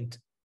continent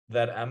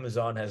that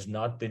Amazon has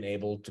not been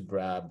able to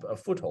grab a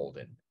foothold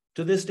in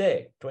to this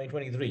day,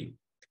 2023.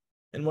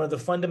 And one of the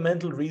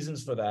fundamental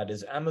reasons for that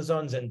is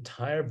Amazon's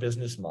entire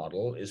business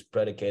model is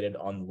predicated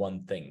on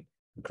one thing: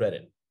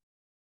 credit,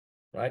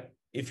 right?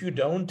 If you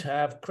don't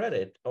have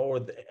credit,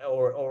 or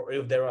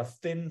if there are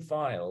thin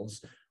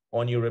files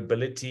on your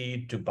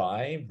ability to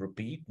buy,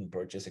 repeat, and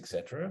purchase,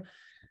 etc.,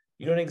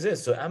 You don't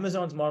exist. So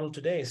Amazon's model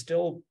today is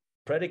still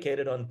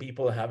predicated on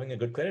people having a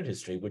good credit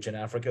history, which in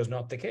Africa is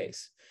not the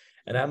case.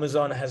 And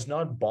Amazon has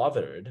not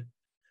bothered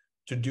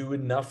to do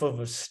enough of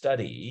a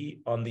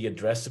study on the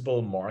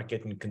addressable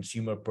market and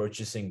consumer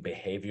purchasing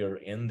behavior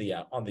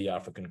on the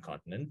African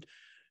continent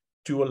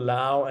to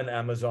allow an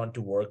Amazon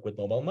to work with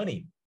mobile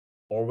money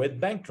or with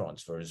bank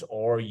transfers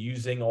or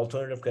using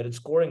alternative credit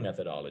scoring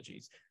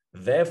methodologies.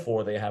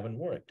 Therefore, they haven't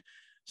worked.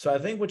 So I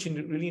think what you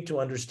really need to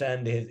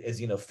understand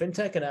is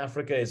fintech in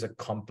Africa is a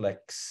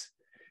complex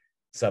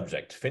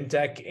subject.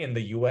 Fintech in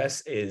the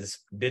US is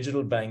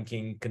digital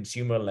banking,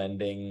 consumer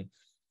lending,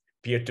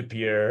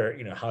 peer-to-peer.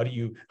 How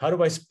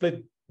do I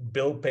split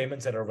bill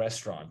payments at a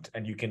restaurant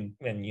and you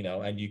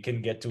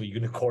can get to a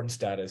unicorn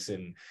status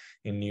in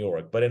New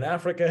York? But in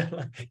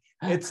Africa,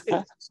 it's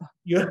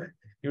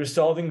you're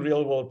solving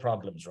real world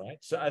problems, right?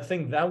 So I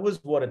think that was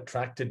what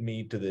attracted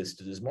me to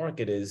this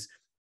market. Is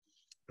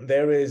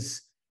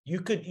you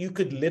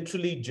could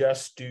literally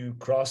just do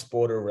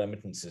cross-border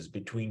remittances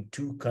between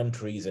two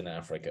countries in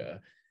Africa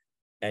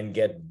and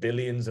get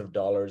billions of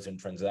dollars in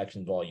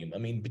transaction volume. I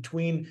mean,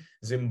 between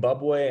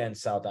Zimbabwe and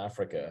South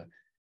Africa,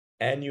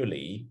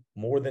 annually,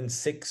 more than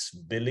 $6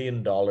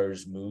 billion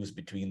moves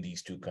between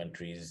these two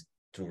countries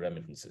through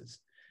remittances,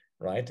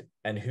 right?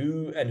 And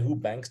who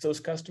banks those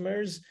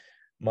customers?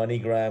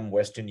 MoneyGram,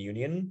 Western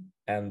Union.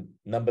 And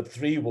number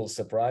 3 will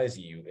surprise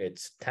you.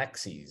 It's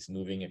taxis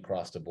moving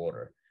across the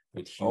border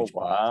with huge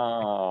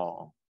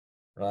wow.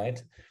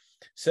 Right?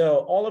 So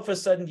all of a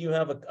sudden you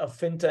have a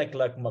fintech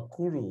like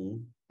Makuru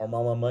or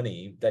Mama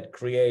Money that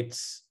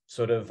creates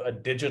sort of a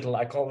digital,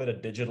 I call it a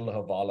digital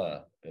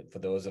Havala for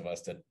those of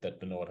us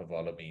that know what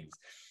Havala means.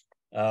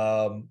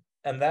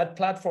 And that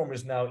platform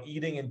is now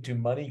eating into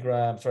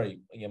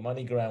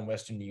MoneyGram,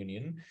 Western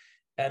Union,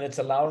 and it's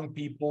allowing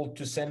people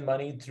to send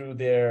money through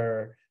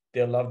their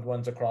loved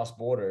ones across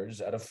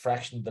borders at a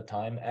fraction of the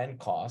time and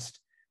cost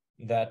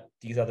that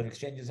these other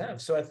exchanges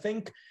have. So I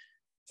think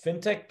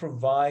fintech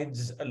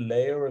provides a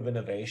layer of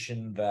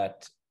innovation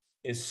that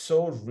is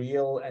so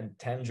real and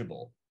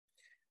tangible.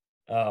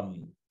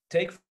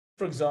 Take,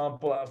 for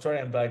example, I'm sorry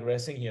I'm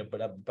digressing here,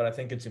 but I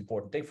think it's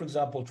important. Take, for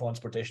example,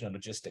 transportation and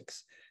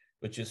logistics,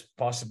 which is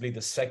possibly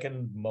the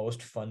second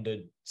most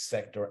funded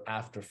sector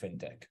after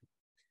fintech.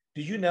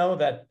 Do you know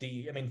that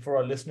for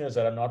our listeners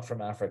that are not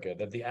from Africa,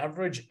 that the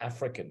average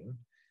African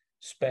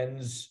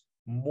spends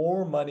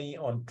more money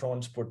on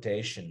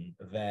transportation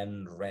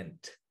than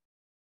rent?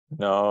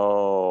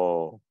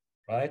 No.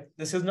 Right?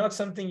 This is not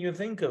something you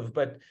think of,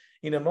 but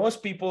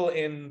most people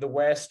in the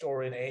West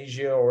or in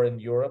Asia or in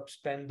Europe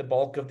spend the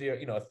bulk of their,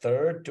 a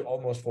third to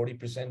almost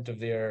 40%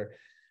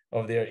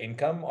 of their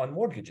income on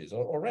mortgages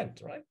or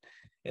rent, right?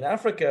 In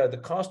Africa, the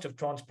cost of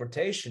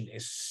transportation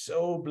is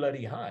so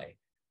bloody high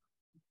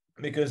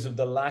because of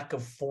the lack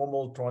of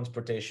formal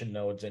transportation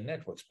nodes and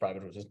networks,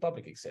 private versus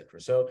public,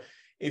 etc. So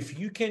if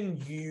you can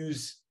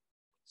use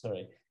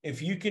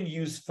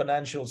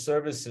financial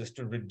services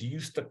to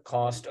reduce the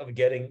cost of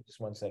getting, just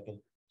one second,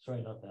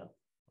 sorry, not that,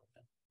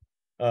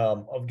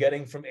 of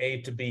getting from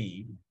A to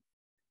B,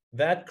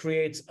 that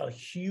creates a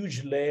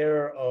huge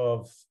layer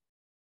of,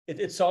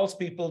 it solves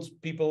people's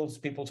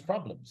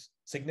problems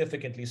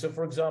significantly. So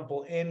for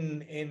example,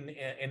 in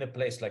a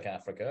place like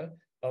Africa,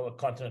 or a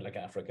continent like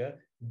Africa,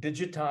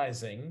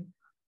 digitizing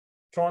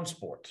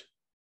transport,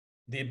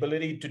 the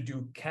ability to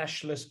do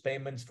cashless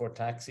payments for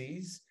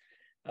taxis,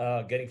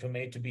 getting from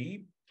A to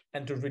B,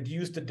 and to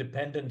reduce the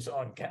dependence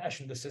on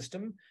cash in the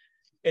system,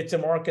 it's a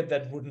market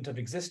that wouldn't have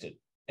existed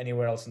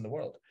anywhere else in the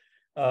world.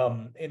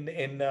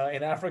 In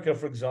Africa,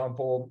 for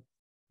example,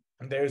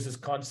 there's this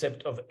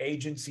concept of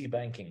agency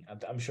banking.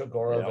 I'm sure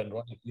Gaurav and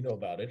Ron, you know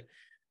about it,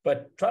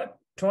 but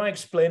try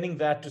explaining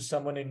that to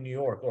someone in New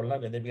York or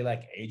London. They'd be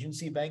like,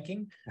 agency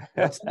banking?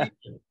 What's an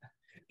agent?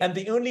 And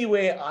the only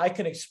way I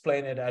can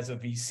explain it as a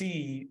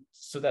VC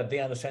so that they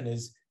understand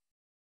is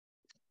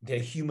they're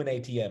human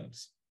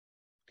ATMs.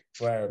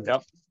 Where,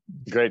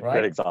 great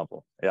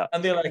example. Yeah.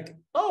 And they're like,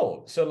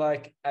 oh, so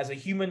like as a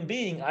human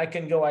being, I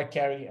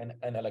carry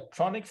an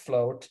electronic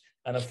float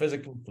and a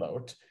physical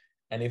float.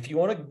 And if you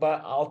want to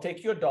buy, I'll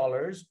take your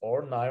dollars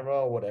or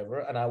Naira or whatever,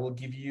 and I will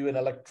give you an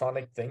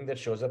electronic thing that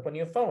shows up on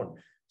your phone.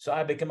 So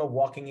I become a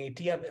walking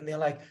ATM. And they're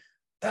like,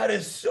 that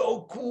is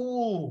so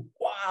cool.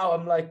 Wow.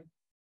 I'm like,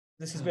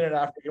 this has been in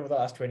Africa for the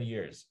last 20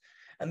 years.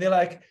 And they're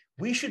like,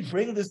 we should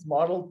bring this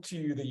model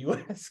to the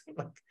US. I'm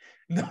like,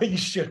 no, you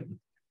shouldn't.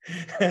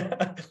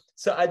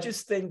 So I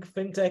just think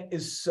fintech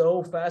is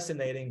so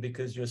fascinating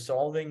because you're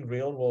solving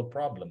real world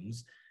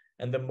problems.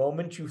 And the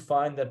moment you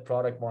find that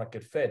product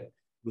market fit,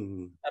 I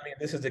mean,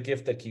 this is the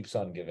gift that keeps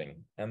on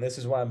giving. And this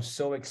is why I'm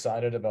so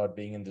excited about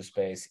being in the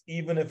space,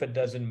 even if it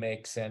doesn't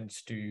make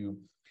sense to,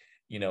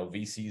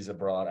 VCs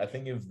abroad. I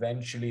think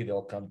eventually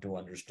they'll come to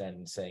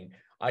understand saying,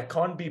 I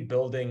can't be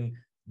building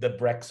the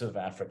Brex of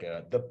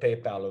Africa, the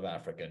PayPal of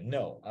Africa.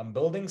 No, I'm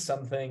building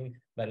something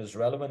that is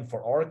relevant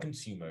for our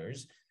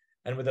consumers.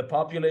 And with a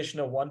population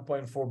of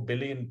 1.4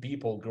 billion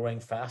people growing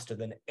faster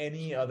than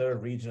any other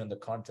region on the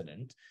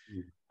continent,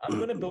 I'm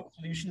going to build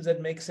solutions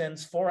that make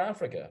sense for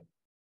Africa.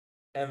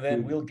 and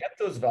then we'll get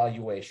those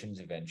valuations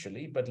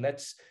eventually. But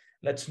let's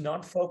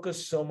not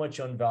focus so much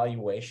on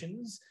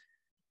valuations,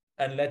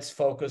 and let's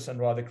focus on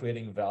rather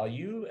creating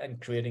value and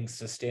creating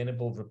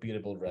sustainable,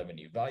 repeatable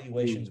revenue.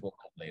 Valuations will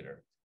come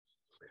later.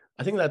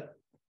 I think that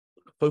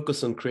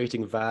focus on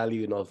creating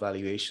value, not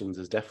valuations,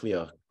 is definitely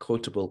a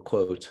quotable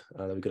quote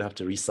that we're going to have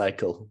to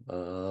recycle.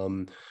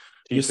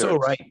 You're so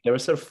right. There are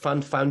sort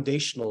of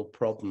foundational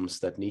problems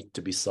that need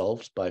to be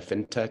solved by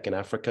fintech in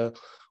Africa,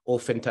 or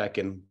fintech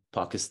in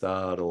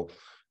Pakistan, or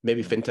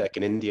maybe fintech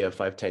in India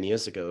 5-10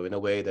 years ago, in a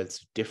way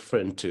that's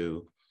different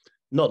to,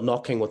 not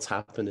knocking what's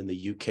happened in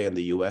the UK and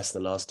the US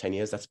in the last 10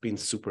 years. That's been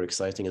super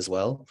exciting as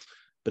well.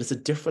 But it's a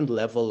different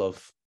level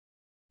of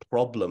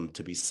problem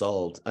to be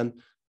solved. And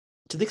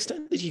to the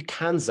extent that you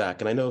can,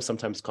 Zach, and I know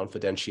sometimes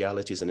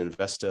confidentiality as an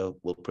investor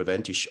will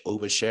prevent you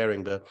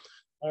oversharing, but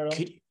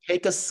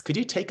could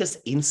you take us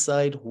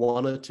inside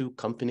one or two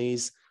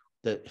companies,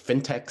 the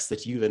fintechs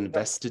that you've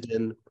invested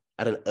in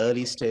at an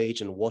early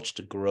stage and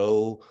watched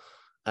grow,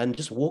 and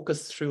just walk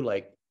us through,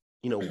 like,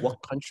 you know,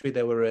 what country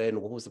they were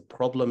in, what was the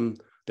problem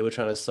they were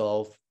trying to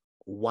solve?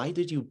 Why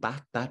did you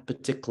back that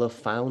particular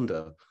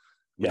founder?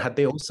 I mean, had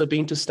they also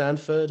been to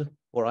Stanford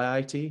or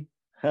IIT?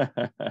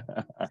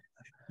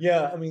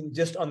 Yeah, I mean,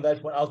 just on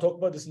that one, I'll talk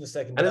about this in a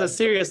second. And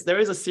there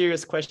is a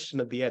serious question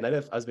at the end. I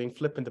don't know if I was being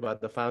flippant about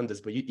the founders,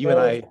 but you and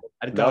I,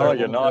 Gaurav,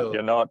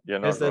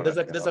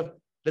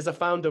 there's a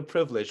founder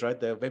privilege, right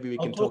there. Maybe we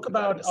can talk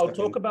about.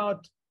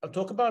 I'll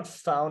talk about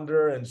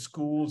founder and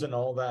schools and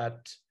all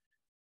that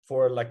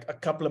for like a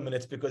couple of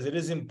minutes, because it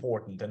is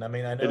important. And I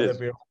mean, I know that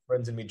we're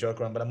friends and we joke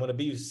around, but I'm going to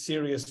be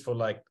serious for,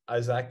 like,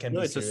 Isaac can be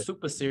serious. It's a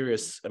super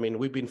serious. I mean,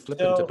 we've been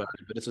flippant about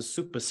it, but it's a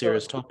super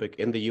serious topic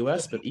in the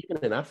US, but even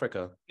in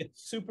Africa.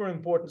 It's super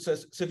important. So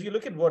if you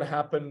look at what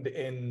happened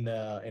in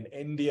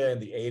India in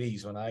the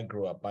 80s, when I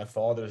grew up, my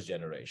father's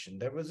generation,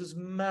 there was this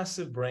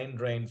massive brain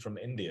drain from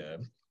India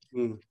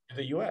to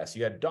the US.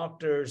 You had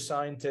doctors,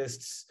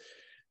 scientists,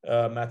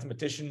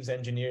 mathematicians,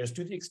 engineers,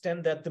 to the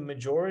extent that the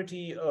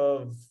majority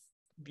of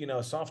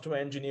software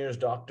engineers,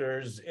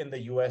 doctors in the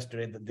US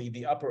today,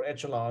 the upper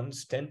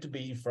echelons tend to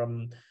be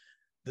from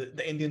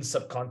the Indian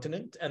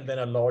subcontinent, and then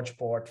a large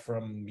part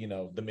from,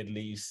 the Middle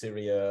East,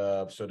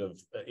 Syria, sort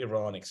of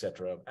Iran,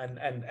 etc.,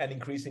 and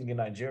increasingly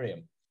Nigeria.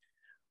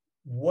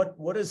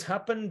 What has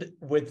happened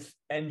with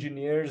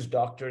engineers,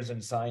 doctors,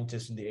 and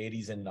scientists in the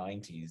 80s and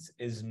 90s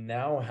is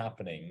now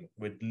happening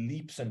with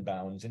leaps and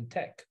bounds in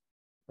tech,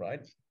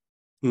 right?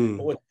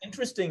 But what's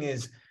interesting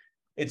is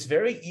it's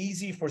very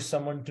easy for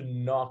someone to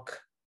knock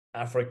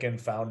African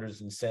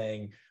founders and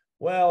saying,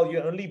 well,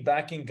 you're only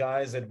backing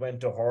guys that went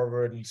to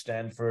Harvard and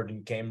Stanford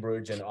and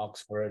Cambridge and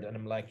Oxford. And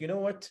I'm like, you know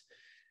what?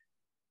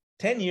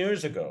 10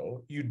 years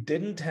ago, you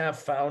didn't have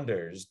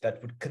founders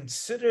that would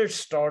consider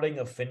starting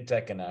a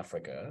fintech in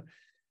Africa,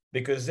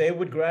 because they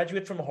would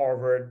graduate from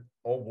Harvard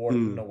or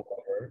Wharton or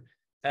whatever,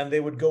 and they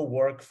would go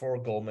work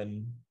for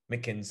Goldman,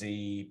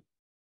 McKinsey,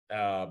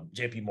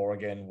 JP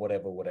Morgan,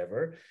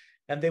 whatever.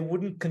 And they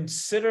wouldn't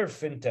consider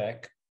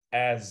fintech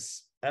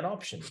as an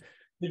option.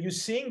 So you're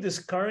seeing this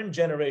current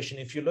generation.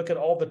 If you look at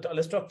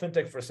let's talk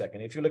fintech for a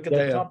second. If you look at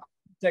the top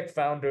tech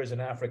founders in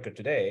Africa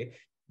today,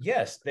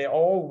 yes, they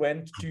all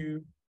went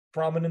to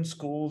prominent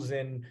schools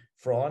in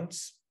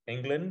France,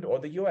 England, or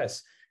the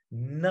US.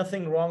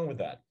 Nothing wrong with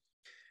that.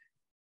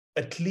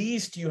 At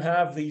least you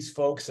have these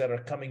folks that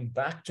are coming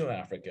back to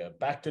Africa,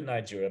 back to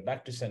Nigeria,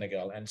 back to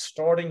Senegal, and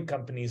starting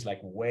companies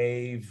like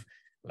Wave,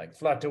 like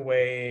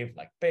Flutterwave,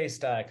 like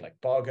Paystack, like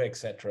Paga,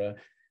 etc.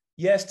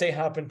 Yes, they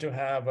happen to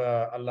have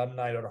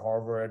alumni at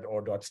Harvard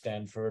or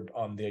Stanford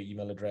on their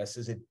email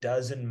addresses. It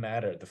doesn't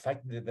matter. The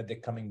fact that they're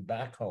coming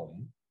back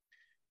home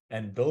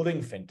and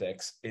building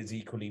fintechs is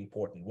equally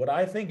important. What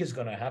I think is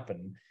going to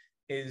happen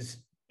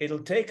is it'll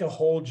take a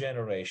whole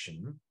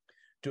generation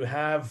to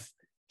have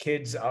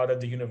kids out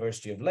of the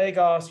University of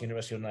Lagos,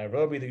 University of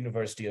Nairobi, the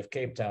University of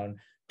Cape Town,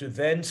 to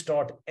then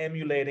start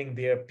emulating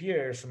their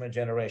peers from a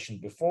generation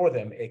before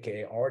them,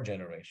 aka our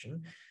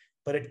generation.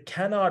 But it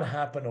cannot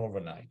happen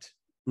overnight.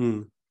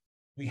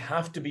 We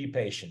have to be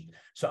patient.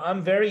 So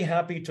I'm very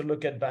happy to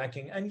look at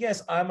backing. And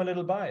yes, I'm a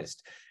little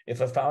biased.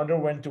 If a founder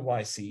went to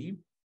YC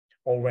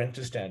or went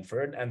to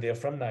Stanford and they're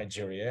from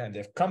Nigeria and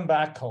they've come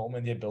back home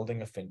and they're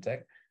building a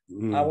fintech,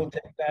 I will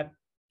take that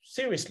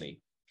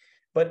seriously.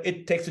 But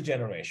it takes a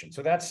generation.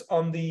 So that's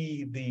on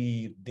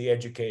the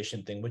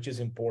education thing, which is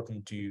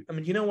important to, I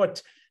mean, you know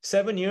what,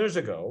 7 years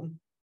ago,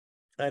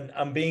 and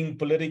I'm being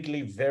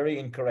politically very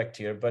incorrect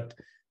here, but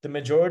the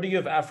majority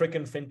of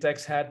African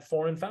fintechs had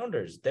foreign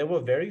founders. There were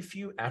very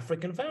few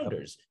African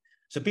founders.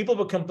 So people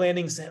were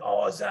complaining, saying,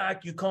 oh,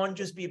 Zach, you can't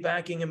just be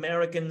backing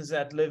Americans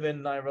that live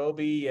in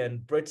Nairobi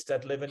and Brits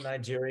that live in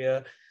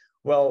Nigeria.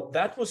 Well,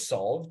 that was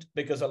solved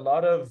because a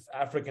lot of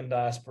African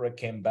diaspora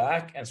came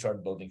back and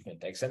started building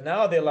fintechs. And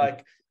now they're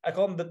like, I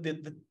call them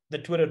the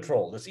Twitter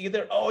troll. It's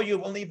either, oh,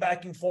 you're only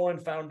backing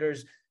foreign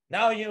founders.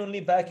 Now you're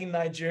only backing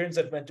Nigerians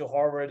that went to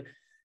Harvard.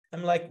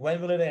 I'm like,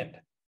 when will it end?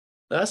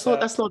 That's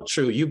not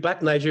true. You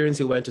back Nigerians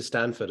who went to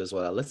Stanford as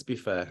well. Let's be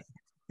fair.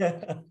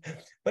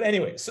 But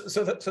anyway,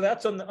 so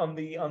that's on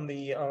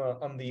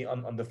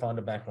the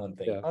founder background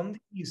thing. Yeah. On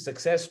the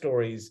success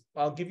stories,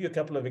 I'll give you a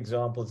couple of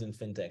examples in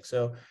fintech.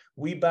 So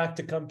we backed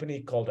a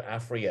company called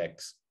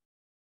AfriX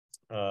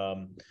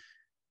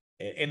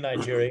in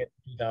Nigeria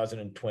in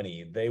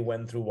 2020. They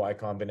went through Y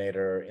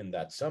Combinator in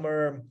that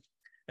summer,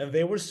 and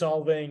they were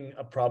solving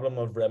a problem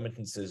of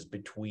remittances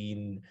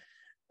between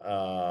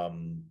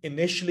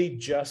initially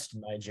just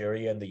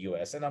Nigeria and the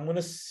US. And I'm going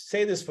to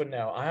say this for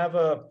now. I have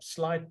a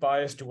slight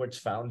bias towards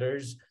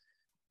founders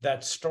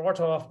that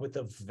start off with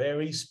a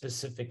very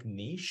specific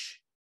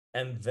niche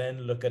and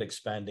then look at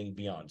expanding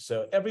beyond.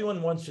 So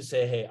everyone wants to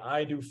say, hey,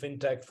 I do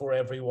fintech for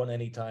everyone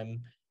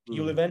anytime.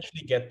 You'll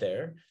eventually get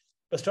there,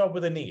 but start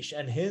with a niche.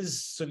 And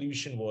his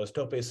solution was,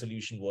 Tope's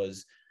solution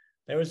was,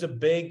 there was a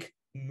big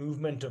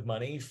movement of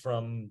money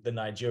from the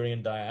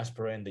Nigerian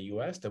diaspora in the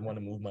US that want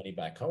to move money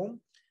back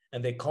home,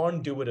 and they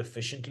can't do it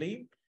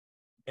efficiently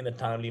in a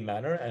timely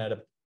manner and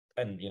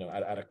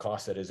at a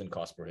cost that isn't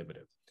cost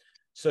prohibitive.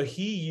 So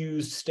he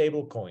used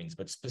stable coins,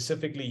 but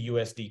specifically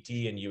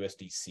USDT and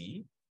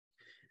USDC,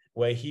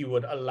 where he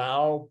would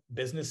allow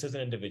businesses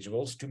and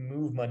individuals to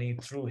move money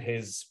through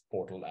his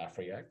portal,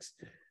 AfriX,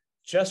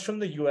 just from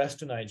the US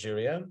to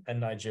Nigeria and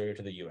Nigeria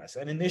to the US.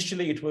 And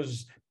initially it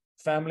was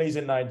families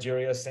in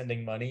Nigeria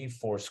sending money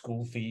for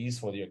school fees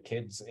for their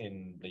kids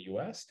in the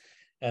US,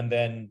 and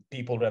then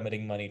people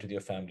remitting money to their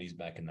families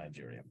back in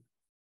Nigeria.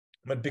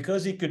 But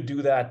because he could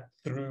do that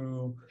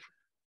through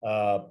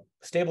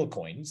stable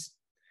coins,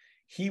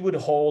 he would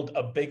hold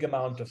a big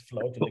amount of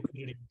float, a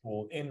liquidity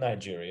pool in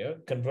Nigeria,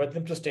 convert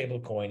them to stable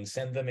coins,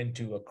 send them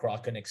into a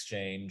Kraken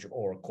exchange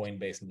or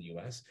Coinbase in the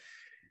US.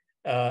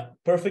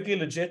 Perfectly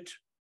legit,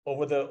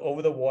 over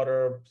the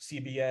water,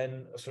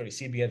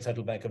 CBN,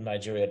 Central Bank of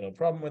Nigeria, had no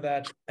problem with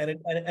that, and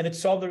it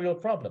solved the real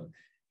problem.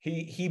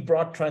 He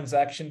brought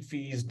transaction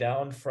fees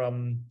down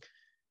from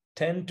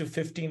 10 to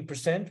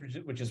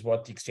 15%, which is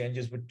what the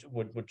exchanges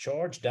would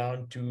charge,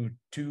 down to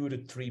 2 to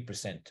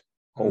 3%.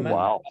 Oh,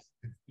 wow.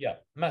 Yeah,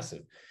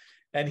 massive.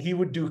 And he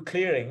would do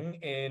clearing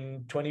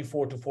in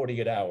 24 to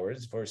 48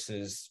 hours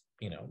versus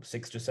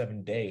 6 to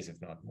 7 days,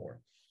 if not more.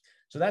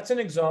 So that's an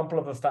example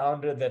of a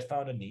founder that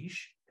found a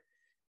niche.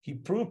 He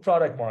proved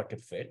product market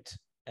fit,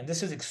 and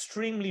this is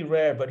extremely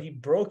rare, but he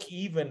broke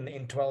even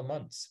in 12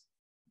 months.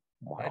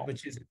 Wow. Right?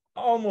 Which is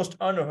almost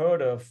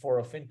unheard of for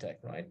a fintech,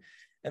 right?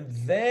 And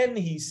then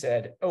he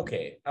said,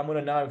 okay, I'm going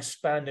to now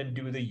expand and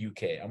do the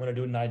UK. I'm going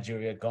to do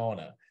Nigeria,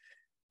 Ghana.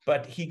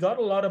 But he got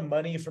a lot of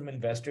money from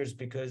investors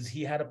because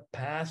he had a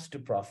path to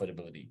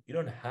profitability. You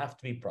don't have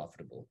to be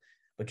profitable,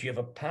 but you have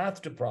a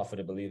path to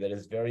profitability that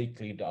is very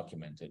clearly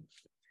documented.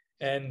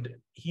 And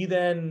he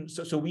then,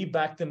 so we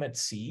backed them at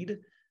seed.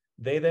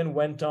 They then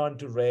went on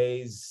to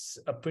raise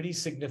a pretty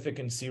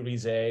significant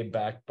Series A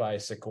backed by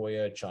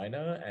Sequoia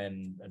China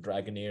and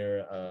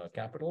Dragoneer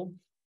Capital.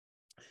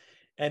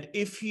 And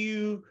if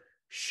you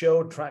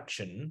show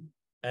traction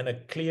and a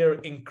clear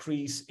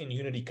increase in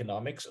unit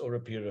economics over a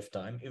period of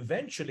time,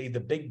 eventually the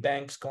big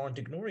banks can't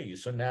ignore you.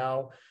 So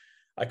now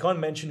I can't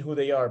mention who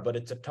they are, but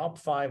it's a top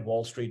 5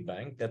 Wall Street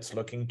bank that's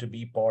looking to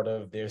be part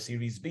of their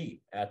Series B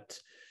at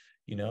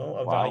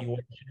a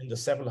valuation in the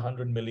several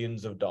hundred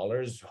millions of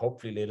dollars,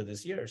 hopefully later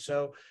this year.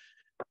 So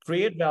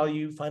create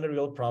value, find a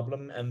real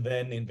problem, and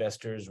then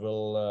investors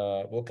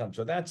will come.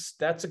 So that's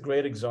a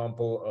great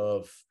example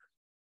of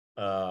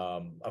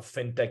a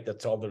fintech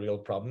that solved the real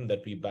problem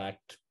that we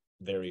backed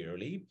very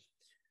early.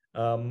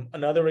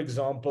 Another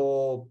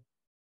example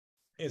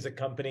is a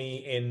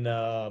company in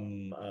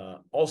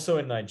also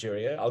in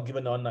Nigeria. I'll give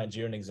a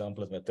non-Nigerian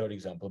example as my third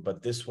example,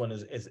 but this one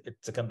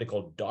it's a company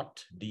called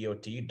Dot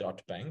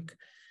Bank.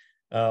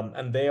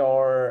 And they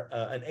are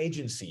an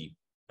agency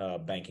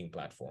banking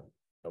platform,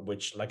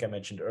 which, like I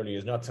mentioned earlier,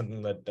 is not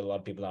something that a lot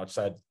of people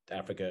outside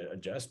Africa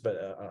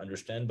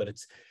understand, but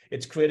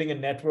it's creating a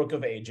network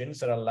of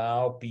agents that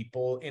allow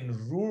people in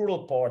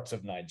rural parts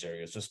of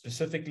Nigeria, so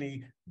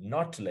specifically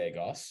not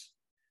Lagos,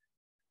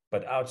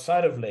 but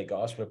outside of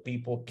Lagos, where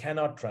people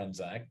cannot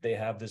transact. They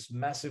have this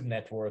massive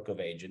network of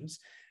agents.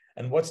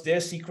 And what's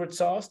their secret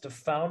sauce? The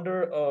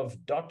founder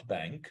of Dot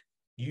Bank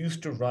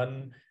used to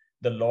run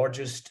the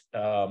largest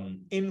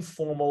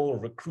informal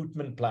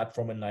recruitment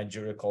platform in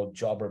Nigeria called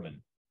Jobberman.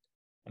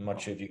 I'm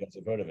not sure if you guys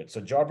have heard of it.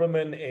 So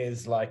Jobberman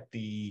is like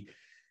it's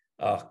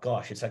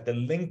like the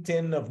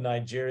LinkedIn of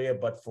Nigeria,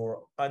 but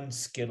for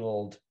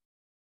unskilled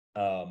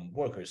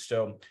workers.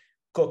 So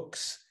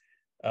cooks,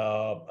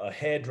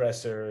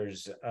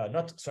 hairdressers,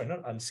 not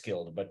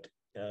unskilled, but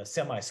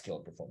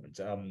semi-skilled performance,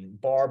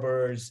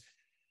 barbers,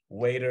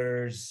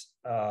 waiters,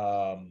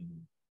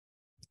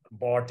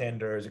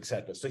 bartenders,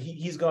 etc. So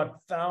he's got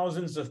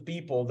thousands of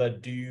people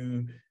that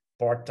do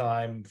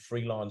part-time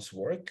freelance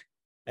work,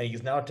 and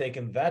he's now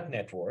taken that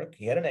network.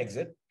 He had an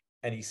exit,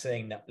 and he's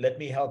saying, now let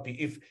me help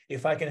you.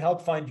 If I can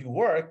help find you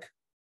work,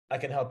 I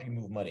can help you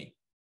move money.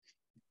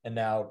 And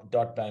now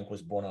Dot Bank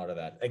was born out of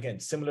that. Again,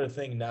 similar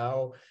thing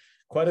now,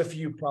 quite a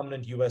few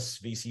prominent US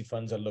VC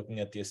funds are looking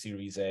at their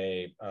Series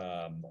A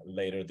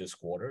later this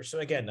quarter. So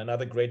again,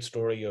 another great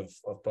story of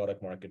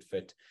product market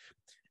fit.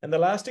 And the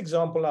last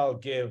example I'll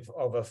give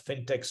of a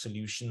fintech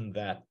solution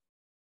that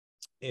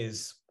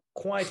is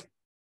quite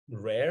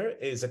rare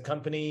is a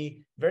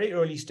company very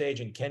early stage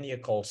in Kenya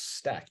called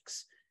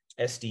Stacks,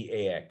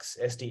 SDAX.me.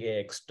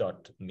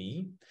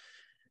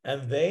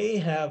 And they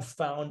have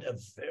found a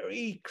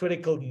very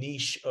critical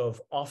niche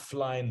of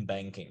offline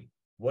banking.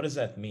 What does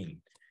that mean?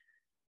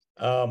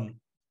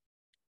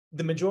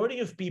 The majority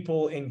of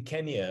people in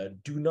Kenya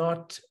do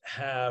not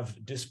have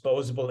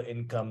disposable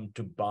income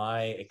to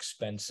buy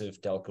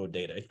expensive telco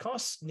data. It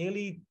costs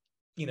nearly,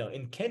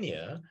 in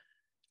Kenya,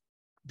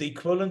 the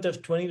equivalent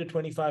of $20 to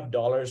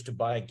 $25 to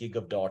buy a gig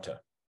of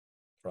data,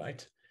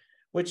 right?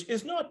 Which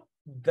is not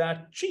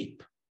that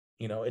cheap.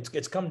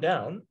 It's come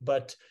down,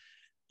 but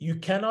you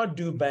cannot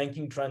do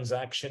banking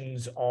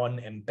transactions on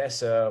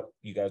M-Pesa.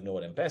 You guys know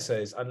what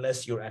M-Pesa is,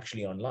 unless you're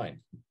actually online.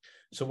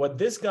 So what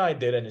this guy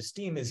did and his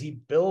team is he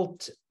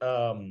built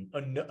a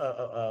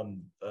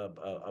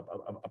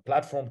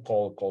platform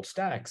called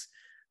Stacks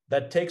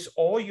that takes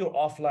all your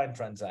offline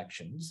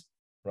transactions,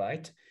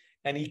 right?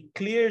 And he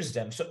clears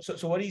them.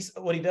 So what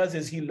he does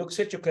is he looks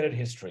at your credit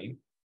history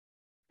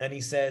and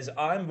he says,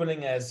 I'm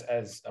willing as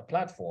a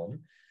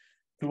platform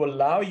to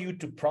allow you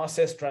to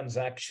process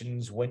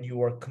transactions when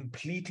you are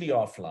completely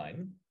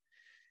offline,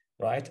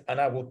 right? And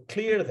I will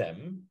clear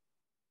them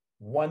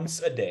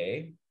once a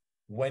day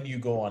when you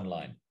go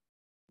online,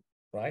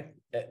 right?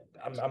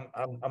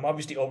 I'm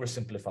obviously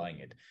oversimplifying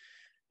it.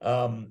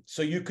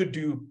 So you could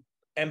do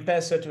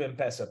M-Pesa to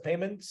M-Pesa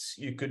payments.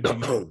 You could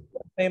do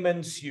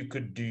payments. You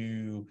could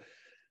do,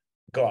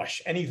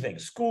 anything,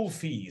 school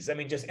fees. I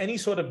mean, just any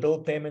sort of bill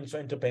payments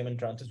or interpayment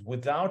transfers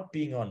without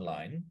being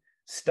online.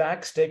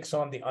 Stacks takes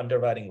on the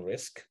underwriting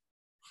risk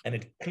and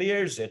it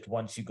clears it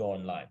once you go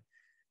online.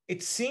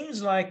 It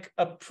seems like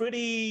a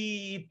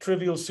pretty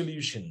trivial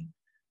solution,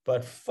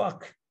 but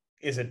fuck,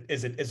 is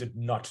it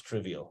not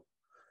trivial?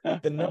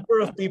 The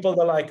number of people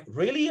that are like,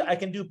 really? I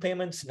can do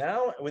payments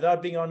now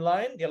without being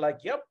online? They're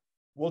like, yep,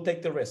 we'll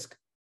take the risk,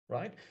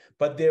 right?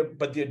 But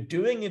they're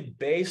doing it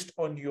based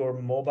on your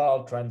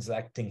mobile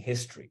transacting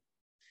history.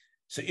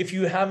 So if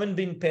you haven't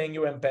been paying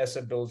your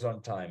M-Pesa bills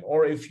on time,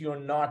 or if you're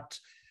not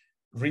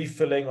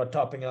refilling or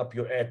topping up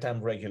your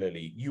airtime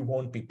regularly, you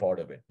won't be part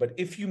of it. But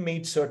if you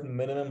meet certain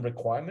minimum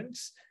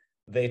requirements,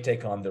 they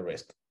take on the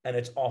risk, and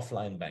it's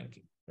offline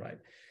banking, right?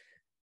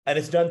 And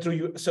it's done through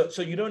you.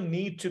 So you don't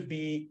need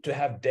to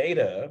have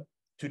data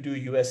to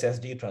do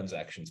USSD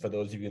transactions. For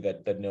those of you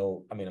that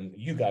know, I mean,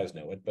 you guys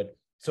know it, but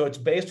so it's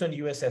based on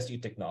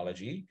USSD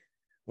technology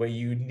where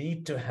you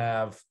need to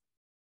have,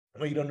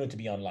 where you don't need to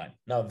be online.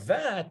 Now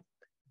that,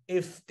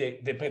 if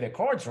they play their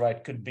cards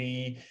right, could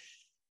be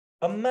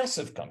a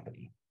massive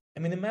company. I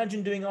mean,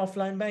 imagine doing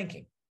offline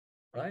banking,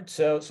 right?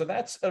 So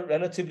that's a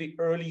relatively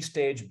early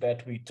stage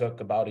bet we took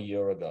about a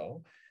year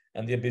ago,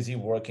 and they're busy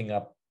working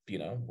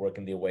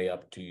their way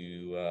up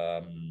to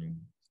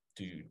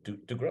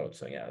growth.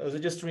 So yeah, those are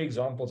just 3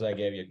 examples I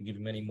gave you. I can give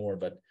you many more,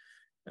 but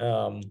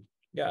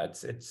yeah,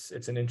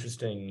 it's an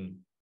interesting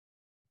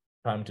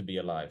time to be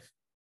alive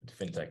with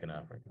fintech in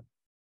Africa.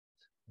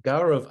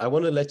 Gaurav, I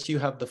want to let you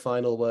have the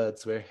final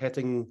words. We're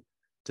heading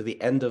to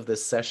the end of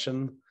this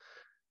session.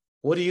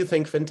 What do you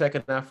think fintech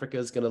in Africa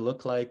is going to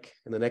look like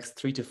in the next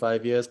 3 to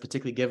 5 years,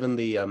 particularly given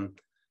the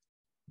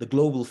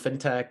global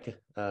fintech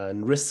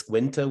and risk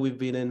winter we've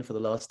been in for the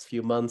last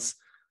few months?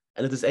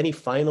 And if there's any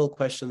final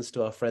questions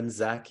to our friend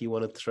Zach you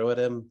want to throw at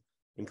him,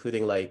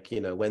 including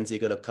when's he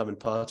going to come and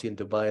party in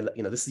Dubai?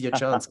 This is your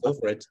chance. Go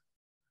for it.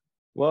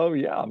 Well,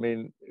 yeah, I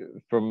mean,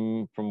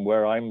 from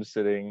where I'm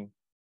sitting,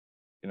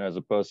 as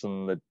a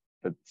person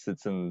that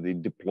sits in the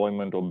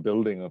deployment or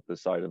building of the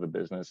side of the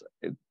business,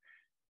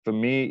 for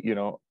me,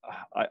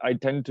 I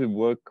tend to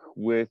work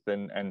with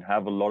and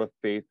have a lot of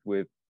faith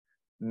with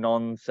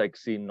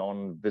non-sexy,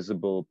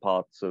 non-visible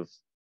parts of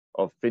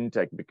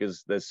fintech,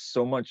 because there's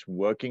so much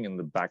working in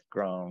the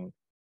background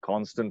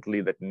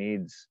constantly that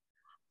needs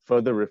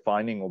further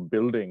refining or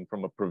building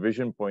from a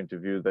provision point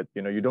of view, that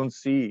you don't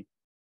see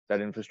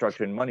that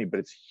infrastructure in money, but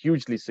it's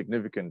hugely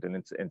significant and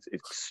it's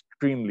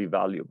extremely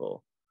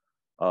valuable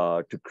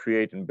to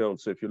create and build.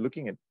 So if you're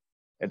looking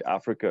at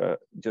Africa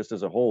just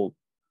as a whole,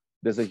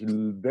 there's a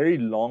very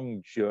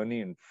long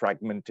journey in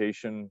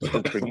fragmentation,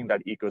 just bringing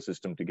that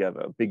ecosystem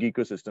together, big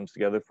ecosystems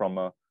together from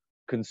a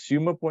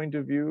consumer point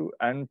of view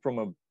and from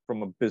a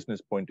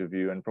business point of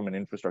view and from an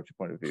infrastructure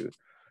point of view.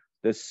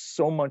 There's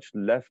so much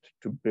left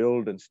to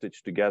build and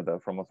stitch together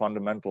from a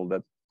fundamental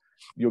that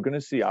you're going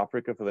to see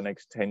Africa for the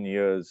next 10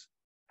 years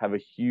have a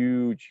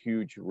huge,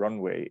 huge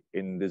runway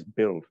in this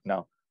build.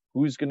 Now,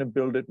 who's going to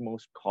build it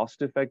most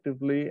cost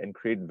effectively and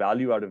create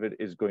value out of it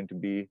is going to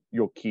be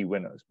your key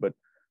winners. But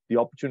the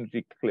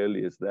opportunity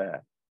clearly is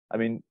there. I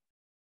mean,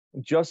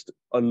 just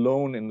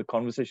alone in the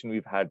conversation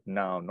we've had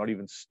now, not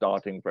even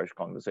starting fresh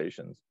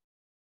conversations,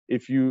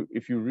 if you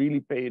really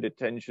paid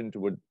attention to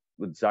what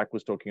Zach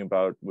was talking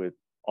about with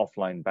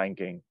offline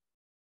banking,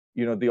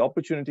 the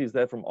opportunity is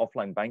there from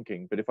offline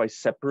banking, but if I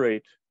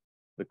separate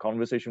the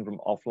conversation from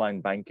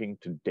offline banking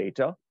to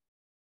data,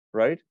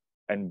 right,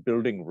 and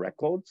building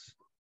records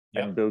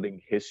and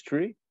building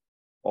history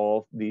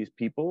of these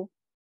people,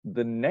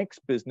 the next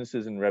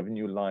businesses and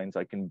revenue lines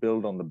I can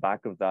build on the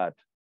back of that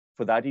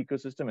for that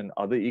ecosystem and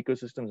other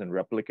ecosystems and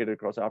replicate it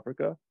across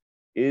Africa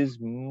is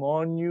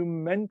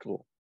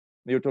monumental.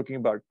 You're talking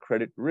about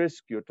credit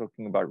risk, you're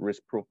talking about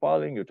risk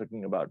profiling, you're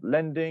talking about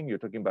lending, you're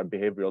talking about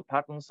behavioral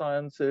pattern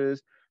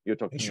sciences, you're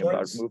talking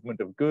about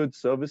movement of goods,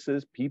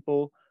 services,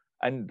 people,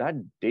 and that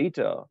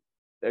data.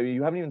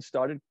 You haven't even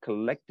started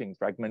collecting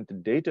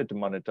fragmented data to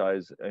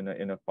monetize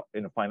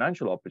in a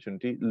financial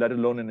opportunity, let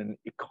alone in an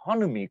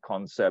economy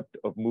concept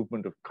of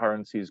movement of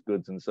currencies,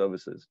 goods, and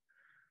services.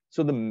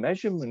 So the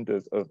measurement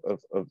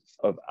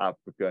of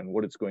Africa and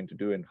what it's going to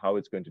do and how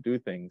it's going to do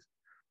things,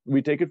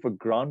 we take it for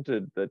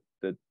granted that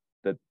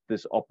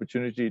this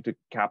opportunity to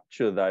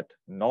capture that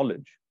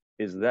knowledge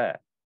is there.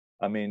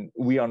 I mean,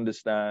 we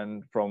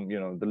understand from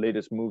the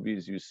latest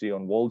movies you see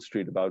on Wall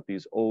Street about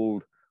these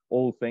old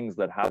things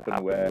that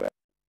happen where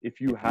if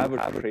you have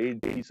a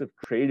piece of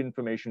trade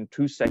information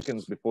 2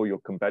 seconds before your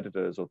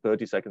competitors or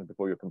 30 seconds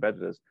before your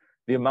competitors,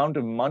 the amount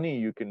of money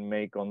you can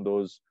make on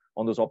those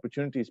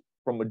opportunities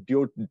from a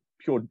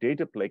pure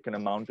data play can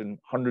amount in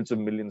hundreds of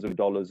millions of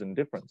dollars in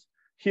difference.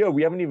 Here,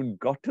 we haven't even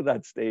got to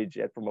that stage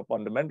yet from a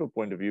fundamental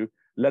point of view,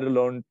 let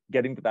alone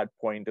getting to that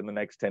point in the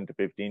next 10 to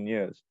 15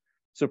 years.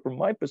 So from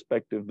my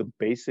perspective, the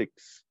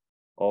basics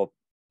of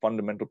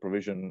fundamental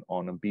provision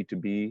on a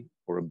B2B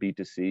or a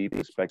B2C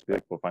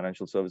perspective for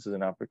financial services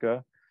in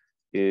Africa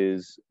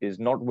is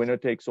not winner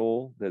takes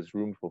all. There's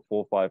room for 4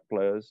 or 5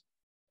 players,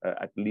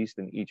 at least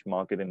in each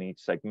market, in each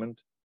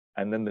segment.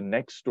 And then the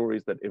next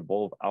stories that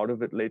evolve out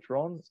of it later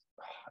on,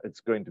 it's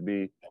going to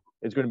be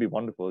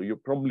wonderful. You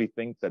probably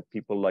think that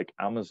people like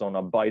Amazon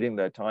are biding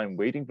their time,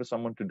 waiting for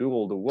someone to do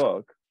all the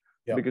work,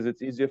 because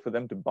it's easier for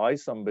them to buy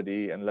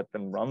somebody and let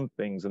them run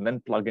things and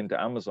then plug into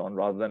Amazon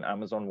rather than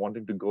Amazon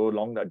wanting to go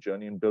along that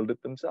journey and build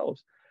it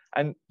themselves.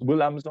 And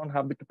will Amazon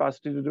have the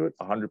capacity to do it?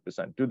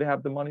 100%. Do they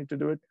have the money to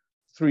do it?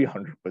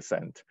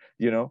 300%.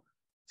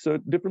 So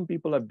different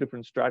people have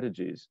different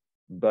strategies,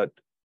 but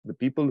the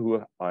people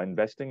who are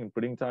investing and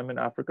putting time in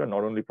Africa,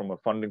 not only from a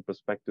funding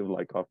perspective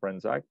like our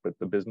friend Zach, but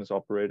the business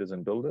operators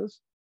and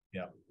builders,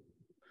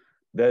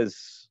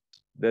 there's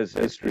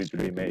history to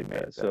be made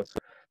there.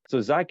 So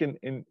Zach,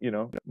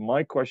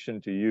 my question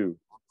to you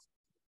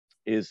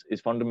is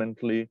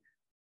fundamentally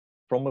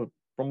from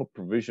a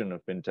provision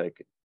of fintech,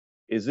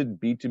 is it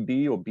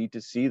B2B or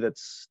B2C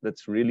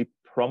that's really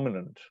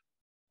prominent?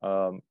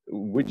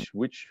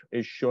 Which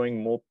is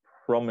showing more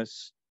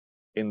promise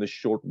in the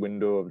short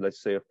window of,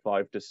 let's say, a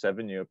 5 to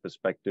 7 year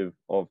perspective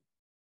of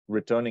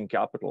returning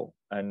capital?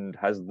 And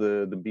has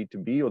the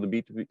B2B or the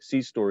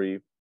B2C story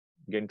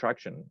gained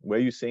traction? Where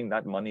are you seeing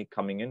that money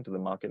coming into the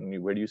market,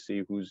 and where do you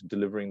see who's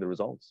delivering the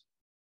results?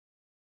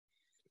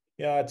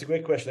 Yeah, it's a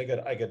great question.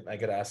 I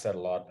get asked that a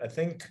lot. I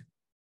think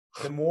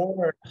the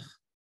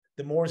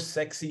more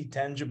sexy,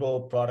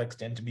 tangible products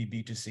tend to be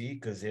B2C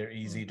because they're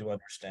easy to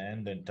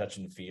understand and touch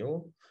and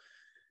feel.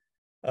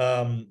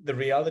 The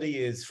reality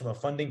is, from a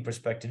funding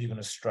perspective, you're going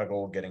to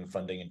struggle getting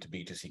funding into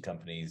B2C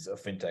companies,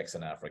 fintechs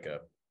in Africa.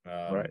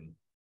 Right.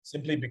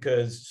 Simply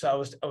because,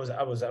 so I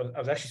was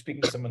actually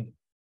speaking to someone this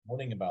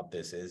morning about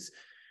this. Is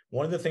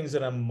one of the things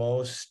that I'm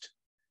most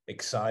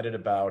excited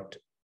about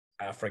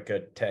Africa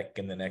tech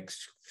in the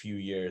next few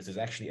years is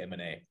actually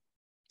M&A.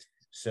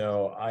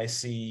 So I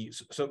see,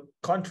 so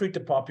contrary to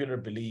popular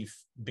belief,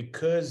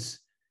 because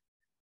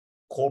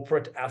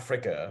corporate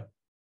Africa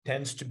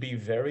tends to be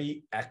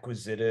very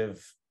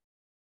acquisitive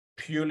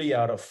purely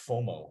out of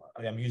FOMO.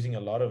 I'm using a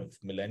lot of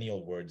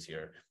millennial words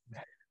here.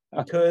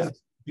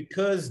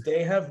 Because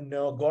they have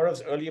no,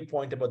 Gaurav's earlier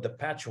point about the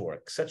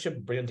patchwork, such a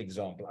brilliant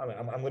example.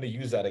 I'm going to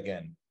use that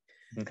again.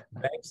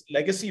 Banks,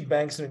 legacy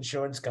banks and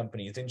insurance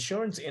companies. The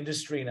insurance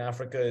industry in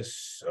Africa is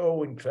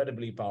so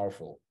incredibly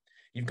powerful.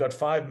 You've got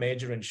 5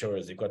 major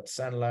insurers. You've got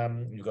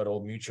Sanlam, you've got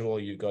Old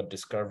Mutual, you've got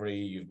Discovery,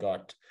 you've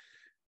got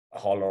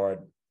Hollard.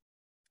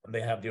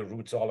 They have their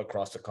roots all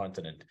across the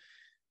continent.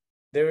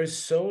 There is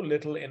so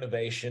little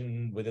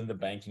innovation within the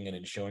banking and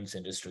insurance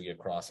industry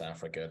across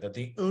Africa that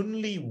the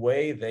only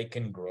way they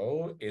can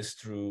grow is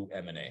through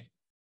M&A.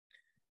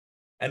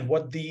 And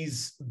what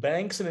these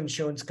banks and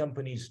insurance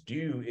companies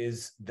do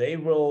is they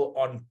will,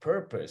 on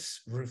purpose,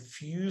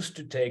 refuse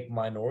to take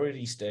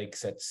minority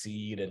stakes at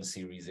seed and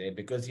Series A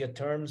because their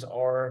terms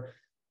are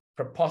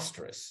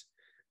preposterous.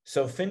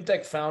 So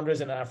fintech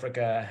founders in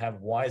Africa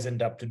have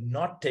wisened up to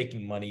not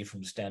taking money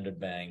from Standard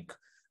Bank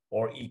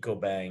or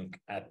EcoBank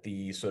at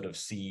the sort of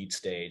seed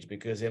stage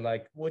because they're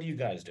like, what are you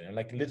guys doing?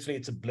 Like, literally,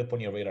 it's a blip on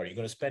your radar. You're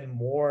going to spend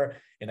more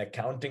in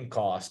accounting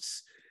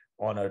costs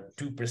on a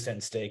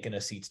 2% stake in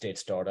a seed stage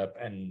startup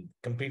and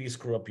completely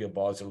screw up your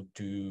Basel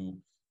II,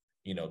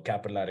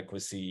 capital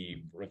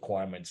adequacy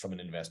requirements from an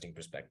investing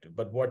perspective.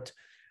 But what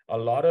a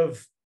lot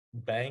of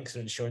banks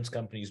and insurance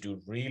companies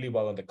do really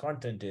well on the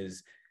continent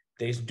is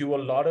they do a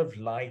lot of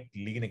light,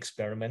 lean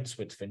experiments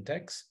with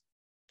fintechs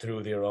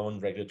through their own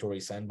regulatory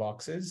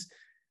sandboxes,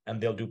 and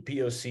they'll do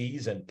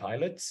POCs and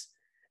pilots,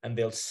 and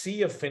they'll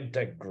see a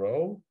fintech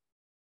grow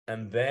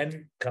and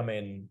then come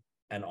in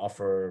and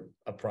offer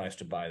a price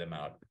to buy them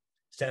out.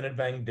 Standard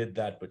Bank did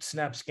that with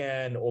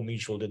SnapScan, Old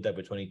Mutual did that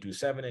with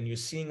 22/7, and you're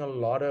seeing a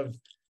lot of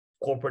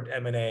corporate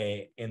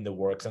M&A in the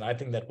works, and I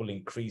think that will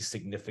increase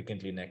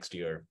significantly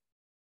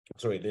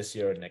this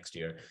year and next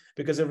year.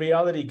 Because the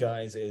reality,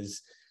 guys,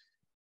 is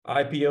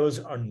IPOs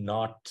are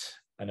not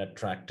an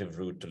attractive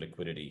route to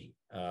liquidity.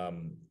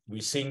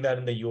 We're seeing that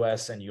in the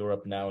US and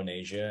Europe now, in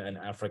Asia and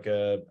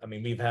Africa. I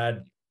mean, we've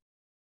had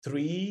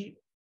 3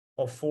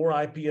 or 4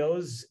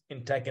 IPOs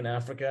in tech in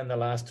Africa in the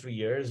last 3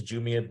 years,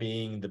 Jumia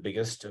being the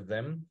biggest of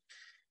them.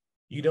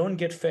 You don't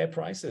get fair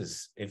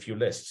prices if you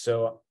list.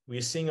 So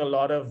we're seeing a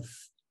lot of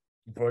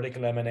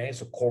vertical M&A,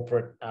 so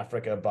corporate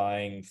Africa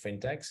buying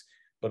fintechs.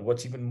 But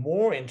what's even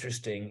more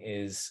interesting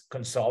is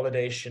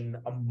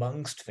consolidation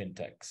amongst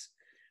fintechs,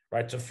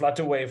 right? So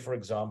Flutterwave, for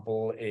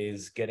example,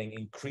 is getting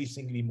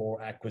increasingly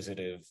more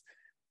acquisitive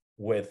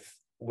with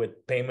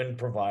payment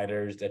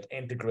providers that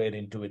integrate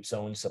into its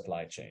own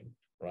supply chain,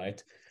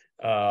 right?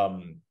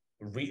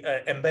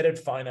 Embedded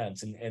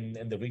finance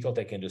in the retail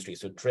tech industry.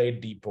 So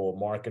Trade Depot,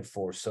 Market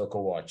Force,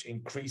 SocoWatch,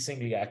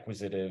 increasingly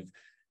acquisitive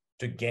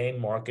to gain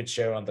market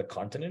share on the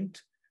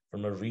continent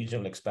from a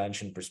regional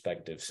expansion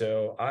perspective.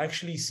 So I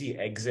actually see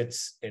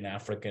exits in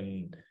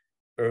African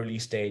early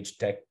stage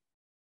tech,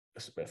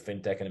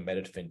 fintech and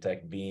embedded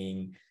fintech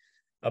being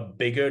a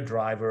bigger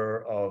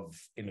driver of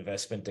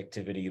investment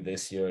activity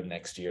this year,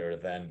 next year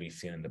than we've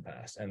seen in the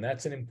past. And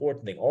that's an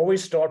important thing.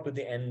 Always start with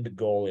the end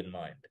goal in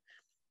mind.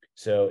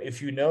 So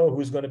if you know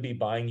who's going to be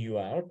buying you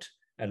out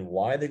and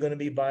why they're going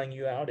to be buying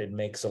you out, it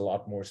makes a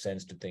lot more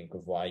sense to think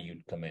of why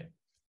you'd come in.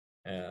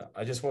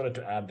 I just wanted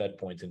to add that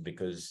point in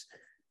because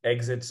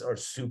exits are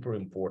super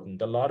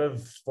important. A lot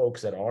of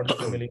folks that aren't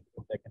familiar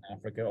with tech in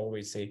Africa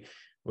always say,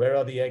 where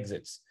are the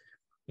exits?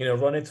 You know,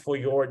 run it for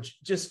your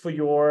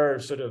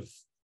sort of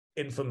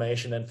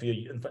information and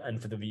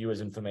for the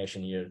viewers'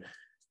 information here.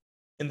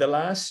 In the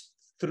last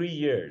 3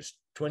 years,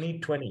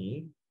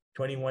 2020,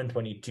 21,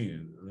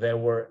 22, there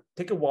were,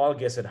 take a wild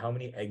guess at how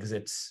many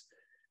exits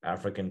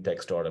African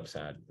tech startups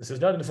had. This is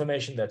not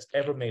information that's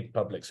ever made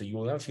public, so you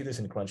will not see this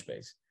in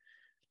Crunchbase.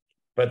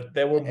 But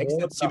there were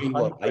exits, you mean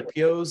what,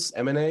 IPOs,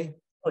 M&A?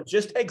 Or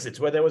just exits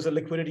where there was a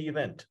liquidity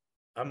event.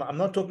 I'm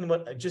not talking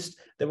about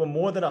there were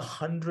more than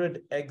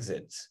 100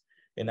 exits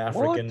in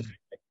African,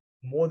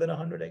 more than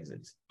 100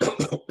 exits.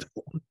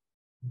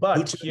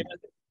 But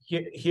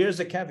here's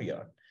a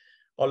caveat.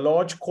 A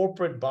large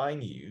corporate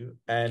buying you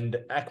and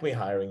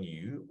acqui-hiring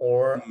you,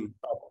 or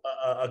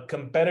a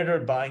competitor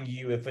buying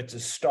you if it's a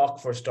stock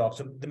for stock.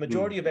 So the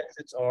majority of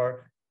exits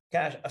are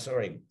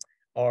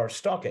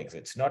stock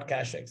exits, not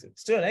cash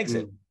exits. Still an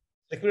exit,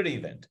 liquidity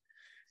event.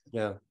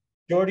 Yeah.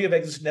 Majority of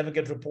exits never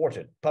get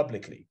reported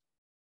publicly,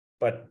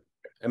 but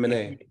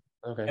M&A.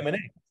 Okay. M&A.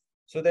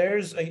 So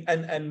there's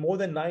and more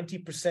than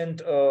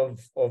 90%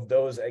 of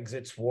those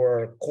exits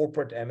were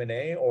corporate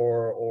M&A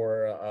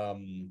or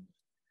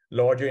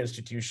larger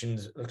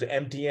institutions. Look to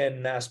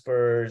MTN,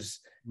 Naspers,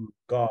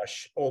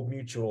 Old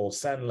Mutual,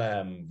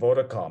 Sanlam,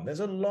 Vodacom. There's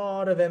a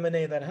lot of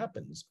M&A that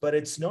happens, but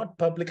it's not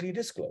publicly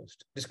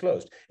disclosed.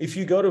 If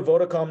you go to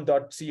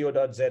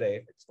vodacom.co.za,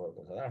 it's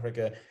Vodacom South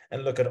Africa,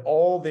 and look at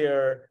all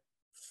their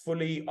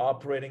fully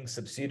operating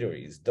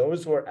subsidiaries,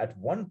 those were at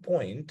one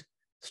point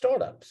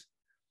startups.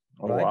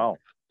 Oh, right? wow.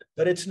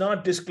 But it's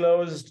not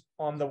disclosed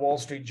on the Wall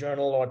Street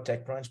Journal or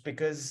TechCrunch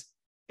because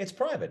it's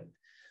private.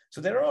 So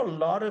there are a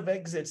lot of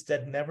exits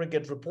that never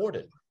get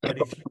reported. But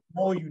if you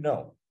know, you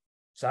know.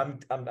 So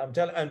I'm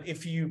telling, and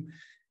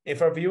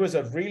if our viewers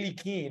are really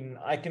keen,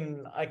 I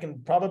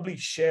can probably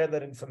share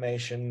that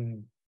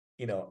information,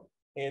 you know,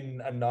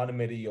 in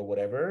anonymity or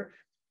whatever.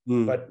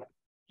 But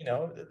you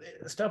know,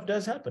 stuff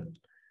does happen.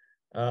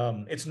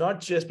 It's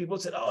not just people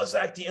said, "Oh,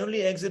 Zach, the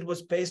only exit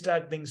was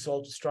Paystack being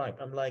sold to Stripe."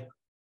 I'm like,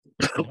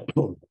 you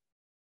know,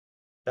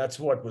 that's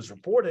what was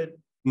reported.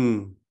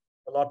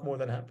 A lot more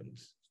than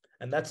happens.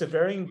 And that's a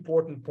very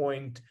important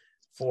point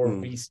for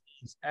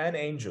VCs and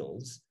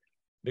angels,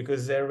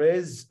 because there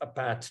is a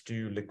path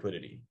to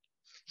liquidity,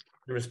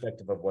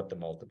 irrespective of what the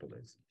multiple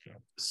is.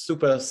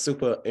 Super,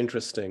 super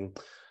interesting.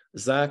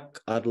 Zach,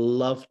 I'd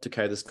love to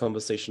carry this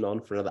conversation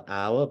on for another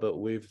hour, but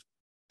we've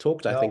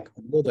talked, I think,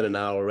 more than an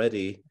hour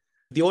already.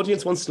 The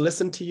audience wants to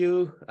listen to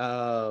you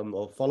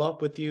or follow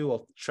up with you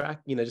or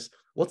track, you know, just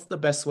what's the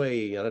best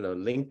way? I don't know,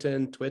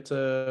 LinkedIn,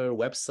 Twitter,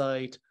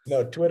 website?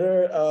 No,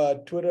 Twitter,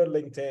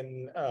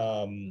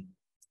 LinkedIn,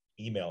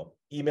 email.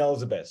 Email is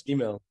the best.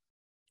 Email.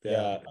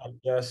 Yeah,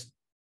 just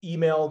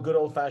email, good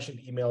old fashioned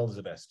email is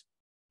the best.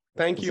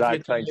 Thank you,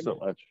 Zach. Thanks so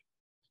much.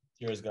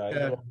 Cheers, guys.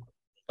 Yeah.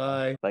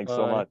 Bye. Thanks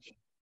so much.